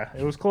bitch. Yeah,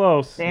 it was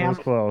close. Damn. It was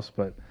close,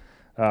 but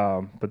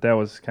that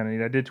was kind of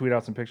neat. I did tweet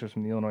out some pictures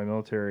from the Illinois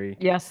Military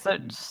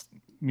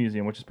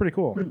Museum, which is pretty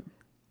cool.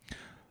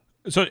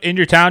 So in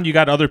your town, you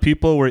got other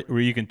people where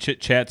you can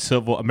chit-chat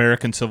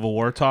American Civil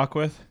War talk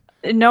with?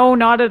 No,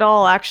 not at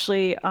all.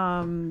 Actually,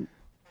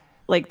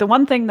 like the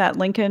one thing that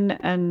Lincoln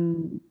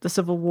and the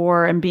Civil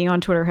War and being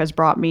on Twitter has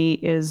brought me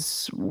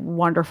is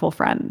wonderful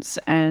friends.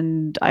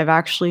 And I've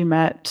actually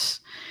met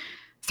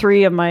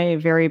 3 of my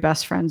very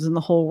best friends in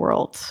the whole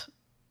world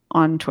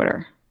on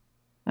Twitter.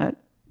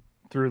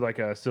 Through like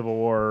a Civil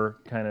War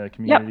kind of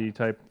community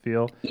type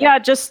feel? Yeah,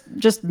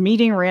 just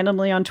meeting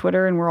randomly on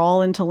Twitter, and we're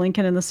all into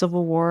Lincoln and the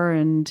Civil War.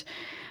 And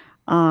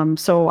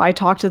so I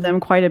talked to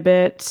them quite a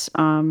bit.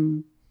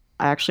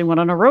 I actually went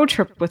on a road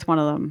trip with one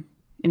of them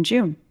in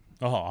June.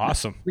 Oh,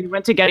 awesome. We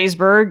went to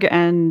Gettysburg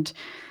and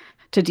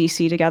to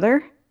DC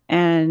together.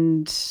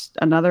 And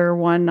another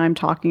one I'm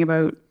talking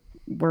about,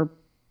 we're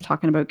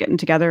talking about getting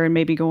together and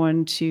maybe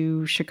going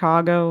to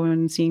Chicago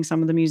and seeing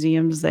some of the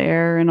museums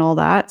there and all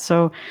that.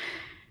 So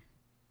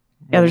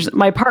yeah, there's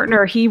my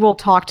partner. He will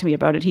talk to me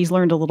about it. He's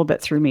learned a little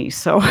bit through me,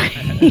 so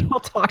he will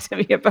talk to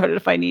me about it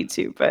if I need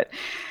to. But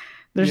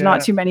there's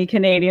not too many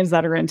Canadians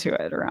that are into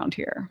it around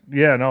here.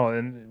 Yeah, no,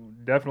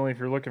 and definitely if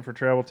you're looking for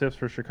travel tips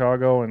for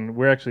Chicago, and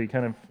we actually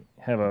kind of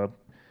have a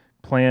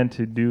plan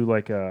to do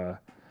like a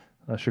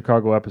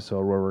Chicago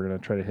episode where we're going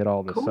to try to hit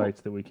all the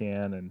sites that we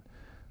can,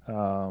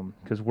 and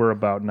because we're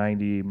about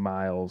 90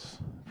 miles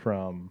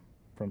from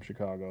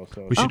Chicago,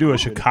 so we should do a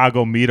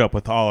Chicago meetup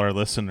with all our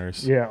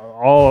listeners. Yeah,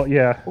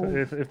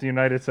 if the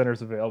United Center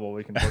is available,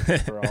 we can book it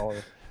for all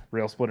of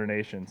Railsplitter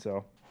Nation.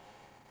 So,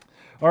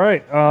 all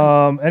right.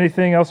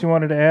 Anything else you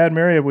wanted to add,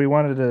 Mary? We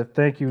wanted to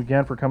thank you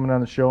again for coming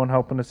on the show and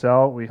helping us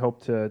out. We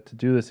hope to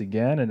do this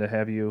again and to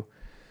have you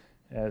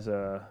as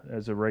a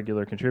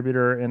regular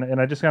contributor.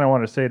 And I just kind of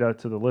want to say to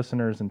the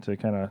listeners and to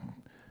kind of,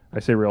 I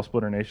say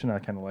Railsplitter Nation, I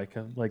kind of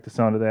like the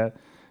sound of that.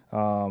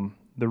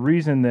 The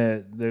reason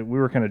that we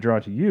were kind of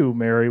drawn to you,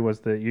 Mary, was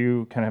that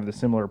you kind of have the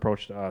similar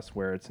approach to us,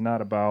 where it's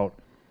not about,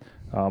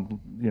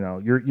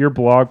 your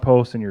blog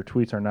posts and your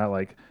tweets are not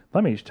like,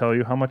 let me tell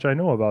you how much I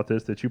know about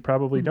this that you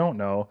probably don't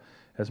know,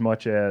 as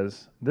much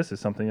as this is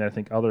something that I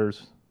think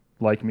others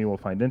like me will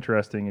find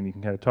interesting, and you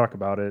can kind of talk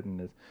about it,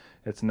 and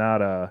it's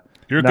not a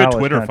You're a good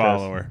Twitter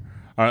follower.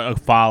 A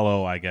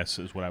follow, I guess,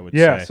 is what I would say.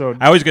 Yeah, so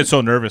I always get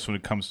so nervous when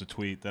it comes to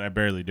tweet that I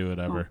barely do it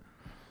ever.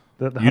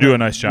 You do a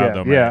nice job,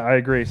 though, man. Yeah, I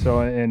agree. So,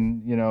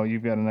 and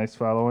you've got a nice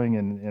following,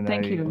 and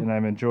Thank you. And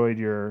I've enjoyed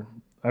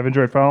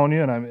following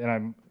you, and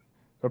I'm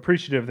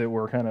appreciative that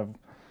we're kind of,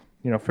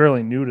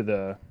 fairly new to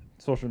the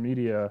social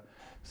media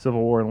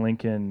Civil War and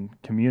Lincoln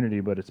community,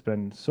 but it's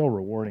been so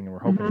rewarding, and we're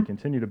hoping to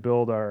continue to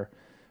build our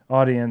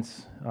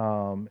audience,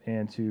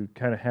 and to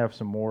kind of have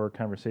some more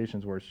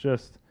conversations where it's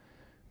just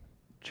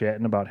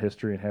chatting about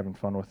history and having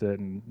fun with it,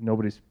 and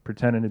nobody's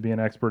pretending to be an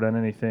expert on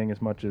anything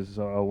as much as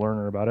a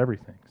learner about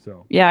everything.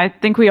 So yeah, I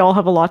think we all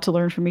have a lot to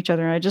learn from each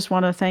other, and I just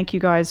want to thank you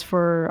guys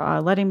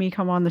for letting me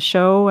come on the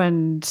show,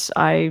 and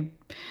I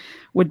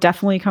would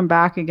definitely come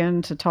back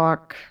again to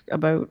talk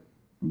about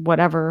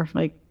whatever,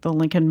 like the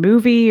Lincoln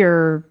movie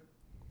or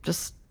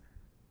just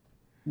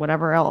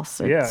whatever else.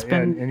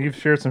 And you've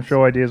shared some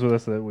show ideas with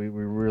us that we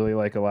really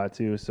like a lot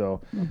too.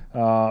 So,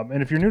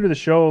 and if you're new to the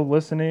show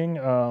listening,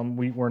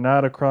 we're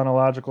not a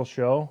chronological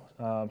show.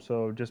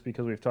 So just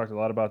because we've talked a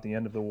lot about the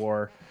end of the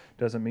war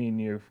doesn't mean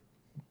you've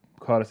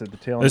caught us at the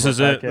tail end. This is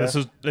it. This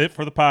is it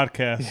for the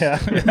podcast.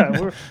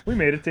 Yeah, we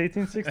made it to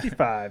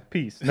 1865.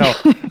 Peace.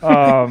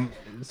 No.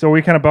 So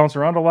we kind of bounce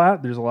around a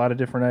lot. There's a lot of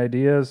different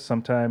ideas.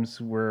 Sometimes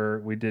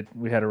we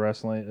had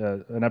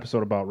an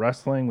episode about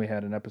wrestling. We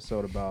had an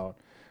episode about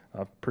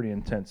a pretty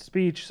intense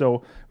speech.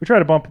 So we try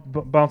to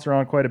bounce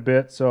around quite a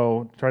bit.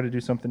 So try to do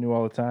something new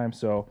all the time.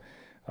 So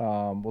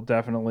we'll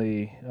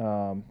definitely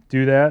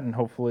do that, and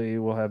hopefully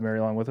we'll have Mary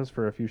along with us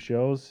for a few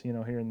shows,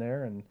 here and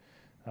there, and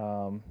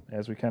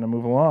as we kind of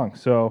move along.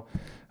 So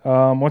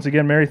once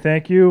again, Mary,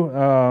 thank you.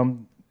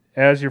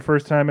 As your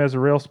first time as a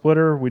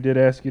Railsplitter, we did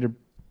ask you to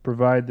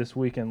provide This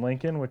Week in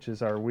Lincoln, which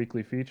is our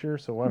weekly feature.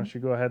 So why don't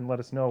you go ahead and let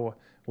us know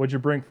what'd you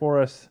bring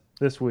for us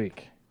this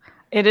week?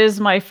 It is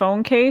my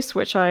phone case,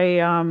 which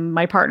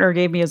my partner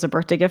gave me as a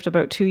birthday gift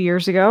about 2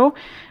 years ago.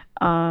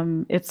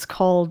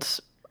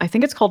 I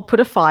think it's called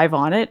Put a 5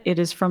 on it. It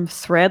is from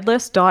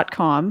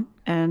threadless.com,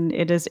 and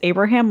it is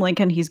Abraham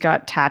Lincoln. He's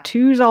got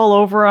tattoos all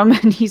over him,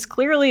 and he's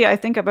clearly, I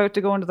think, about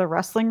to go into the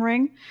wrestling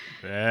ring.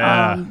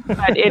 Yeah.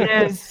 But it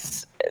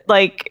is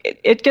like,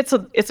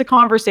 it's a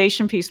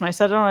conversation piece. When I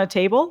set it on a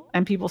table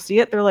and people see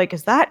it, they're like,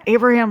 is that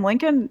Abraham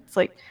Lincoln? It's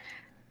like,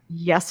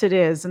 yes, it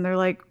is. And they're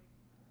like,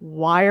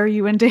 why are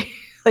you into,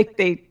 like,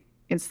 they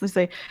instantly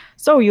say,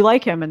 so you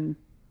like him? And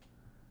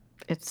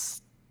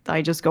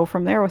I just go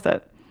from there with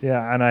it.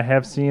 Yeah, and I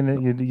have seen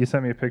it. You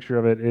sent me a picture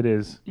of it. It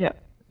is. Yeah.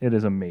 It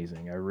is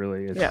amazing.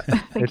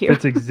 Thank you.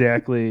 It's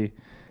exactly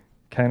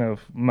kind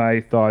of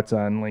my thoughts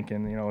on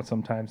Lincoln.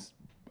 Sometimes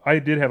I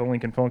did have a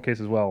Lincoln phone case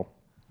as well.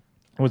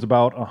 It was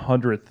about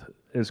 100th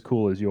as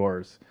cool as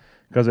yours,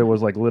 because it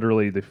was like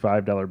literally the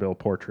 $5 bill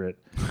portrait.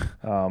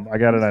 I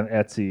got it on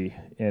Etsy,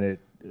 and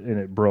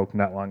it broke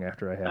not long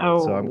after I had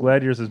it. So I'm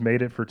glad yours has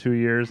made it for 2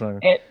 years.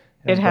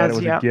 It has, it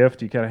was a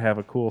gift. You kind of have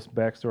a cool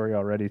backstory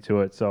already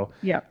to it. So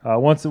yeah.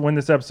 When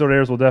this episode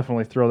airs, we'll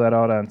definitely throw that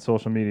out on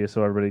social media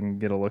so everybody can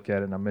get a look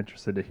at it. And I'm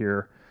interested to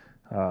hear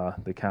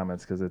the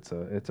comments, because it's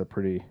a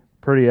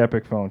pretty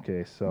epic phone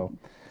case. So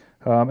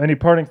any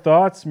parting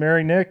thoughts,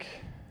 Mary, Nick?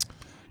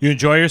 You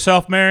enjoy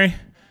yourself, Mary?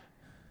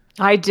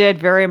 I did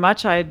very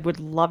much. I would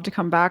love to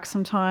come back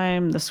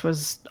sometime. This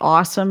was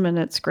awesome, and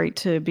it's great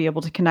to be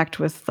able to connect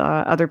with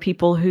other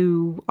people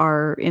who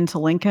are into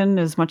Lincoln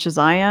as much as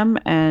I am.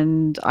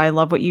 And I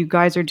love what you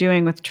guys are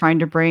doing with trying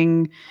to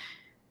bring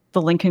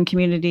the Lincoln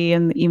community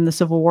and even the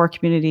Civil War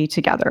community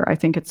together. I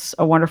think it's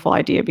a wonderful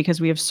idea, because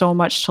we have so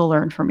much to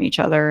learn from each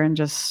other and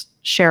just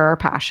share our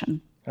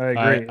passion. I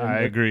agree. I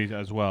agree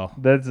as well.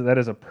 That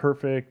is a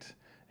perfect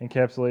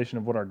encapsulation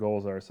of what our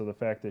goals are. So the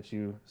fact that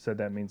you said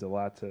that means a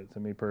lot to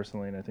me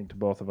personally, and I think to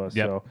both of us.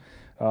 Yep.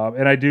 So,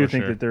 and I do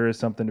think sure. that there is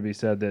something to be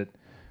said that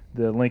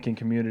the Lincoln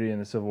community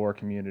and the Civil War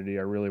community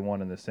are really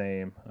one and the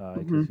same,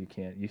 because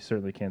you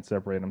certainly can't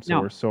separate them. So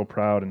No. we're so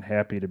proud and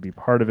happy to be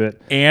part of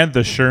it. And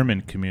the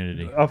Sherman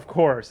community. Of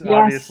course, Yes.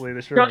 obviously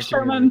the Go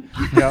Sherman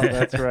community. Yeah,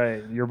 that's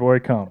right. Your boy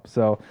Kump.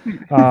 So,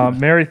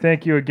 Mary,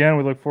 thank you again.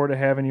 We look forward to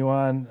having you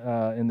on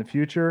in the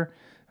future.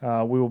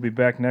 We will be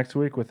back next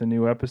week with a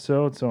new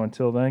episode. So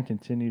until then,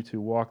 continue to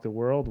walk the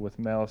world with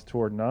malice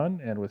toward none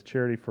and with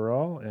charity for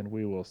all, and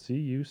we will see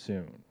you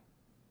soon.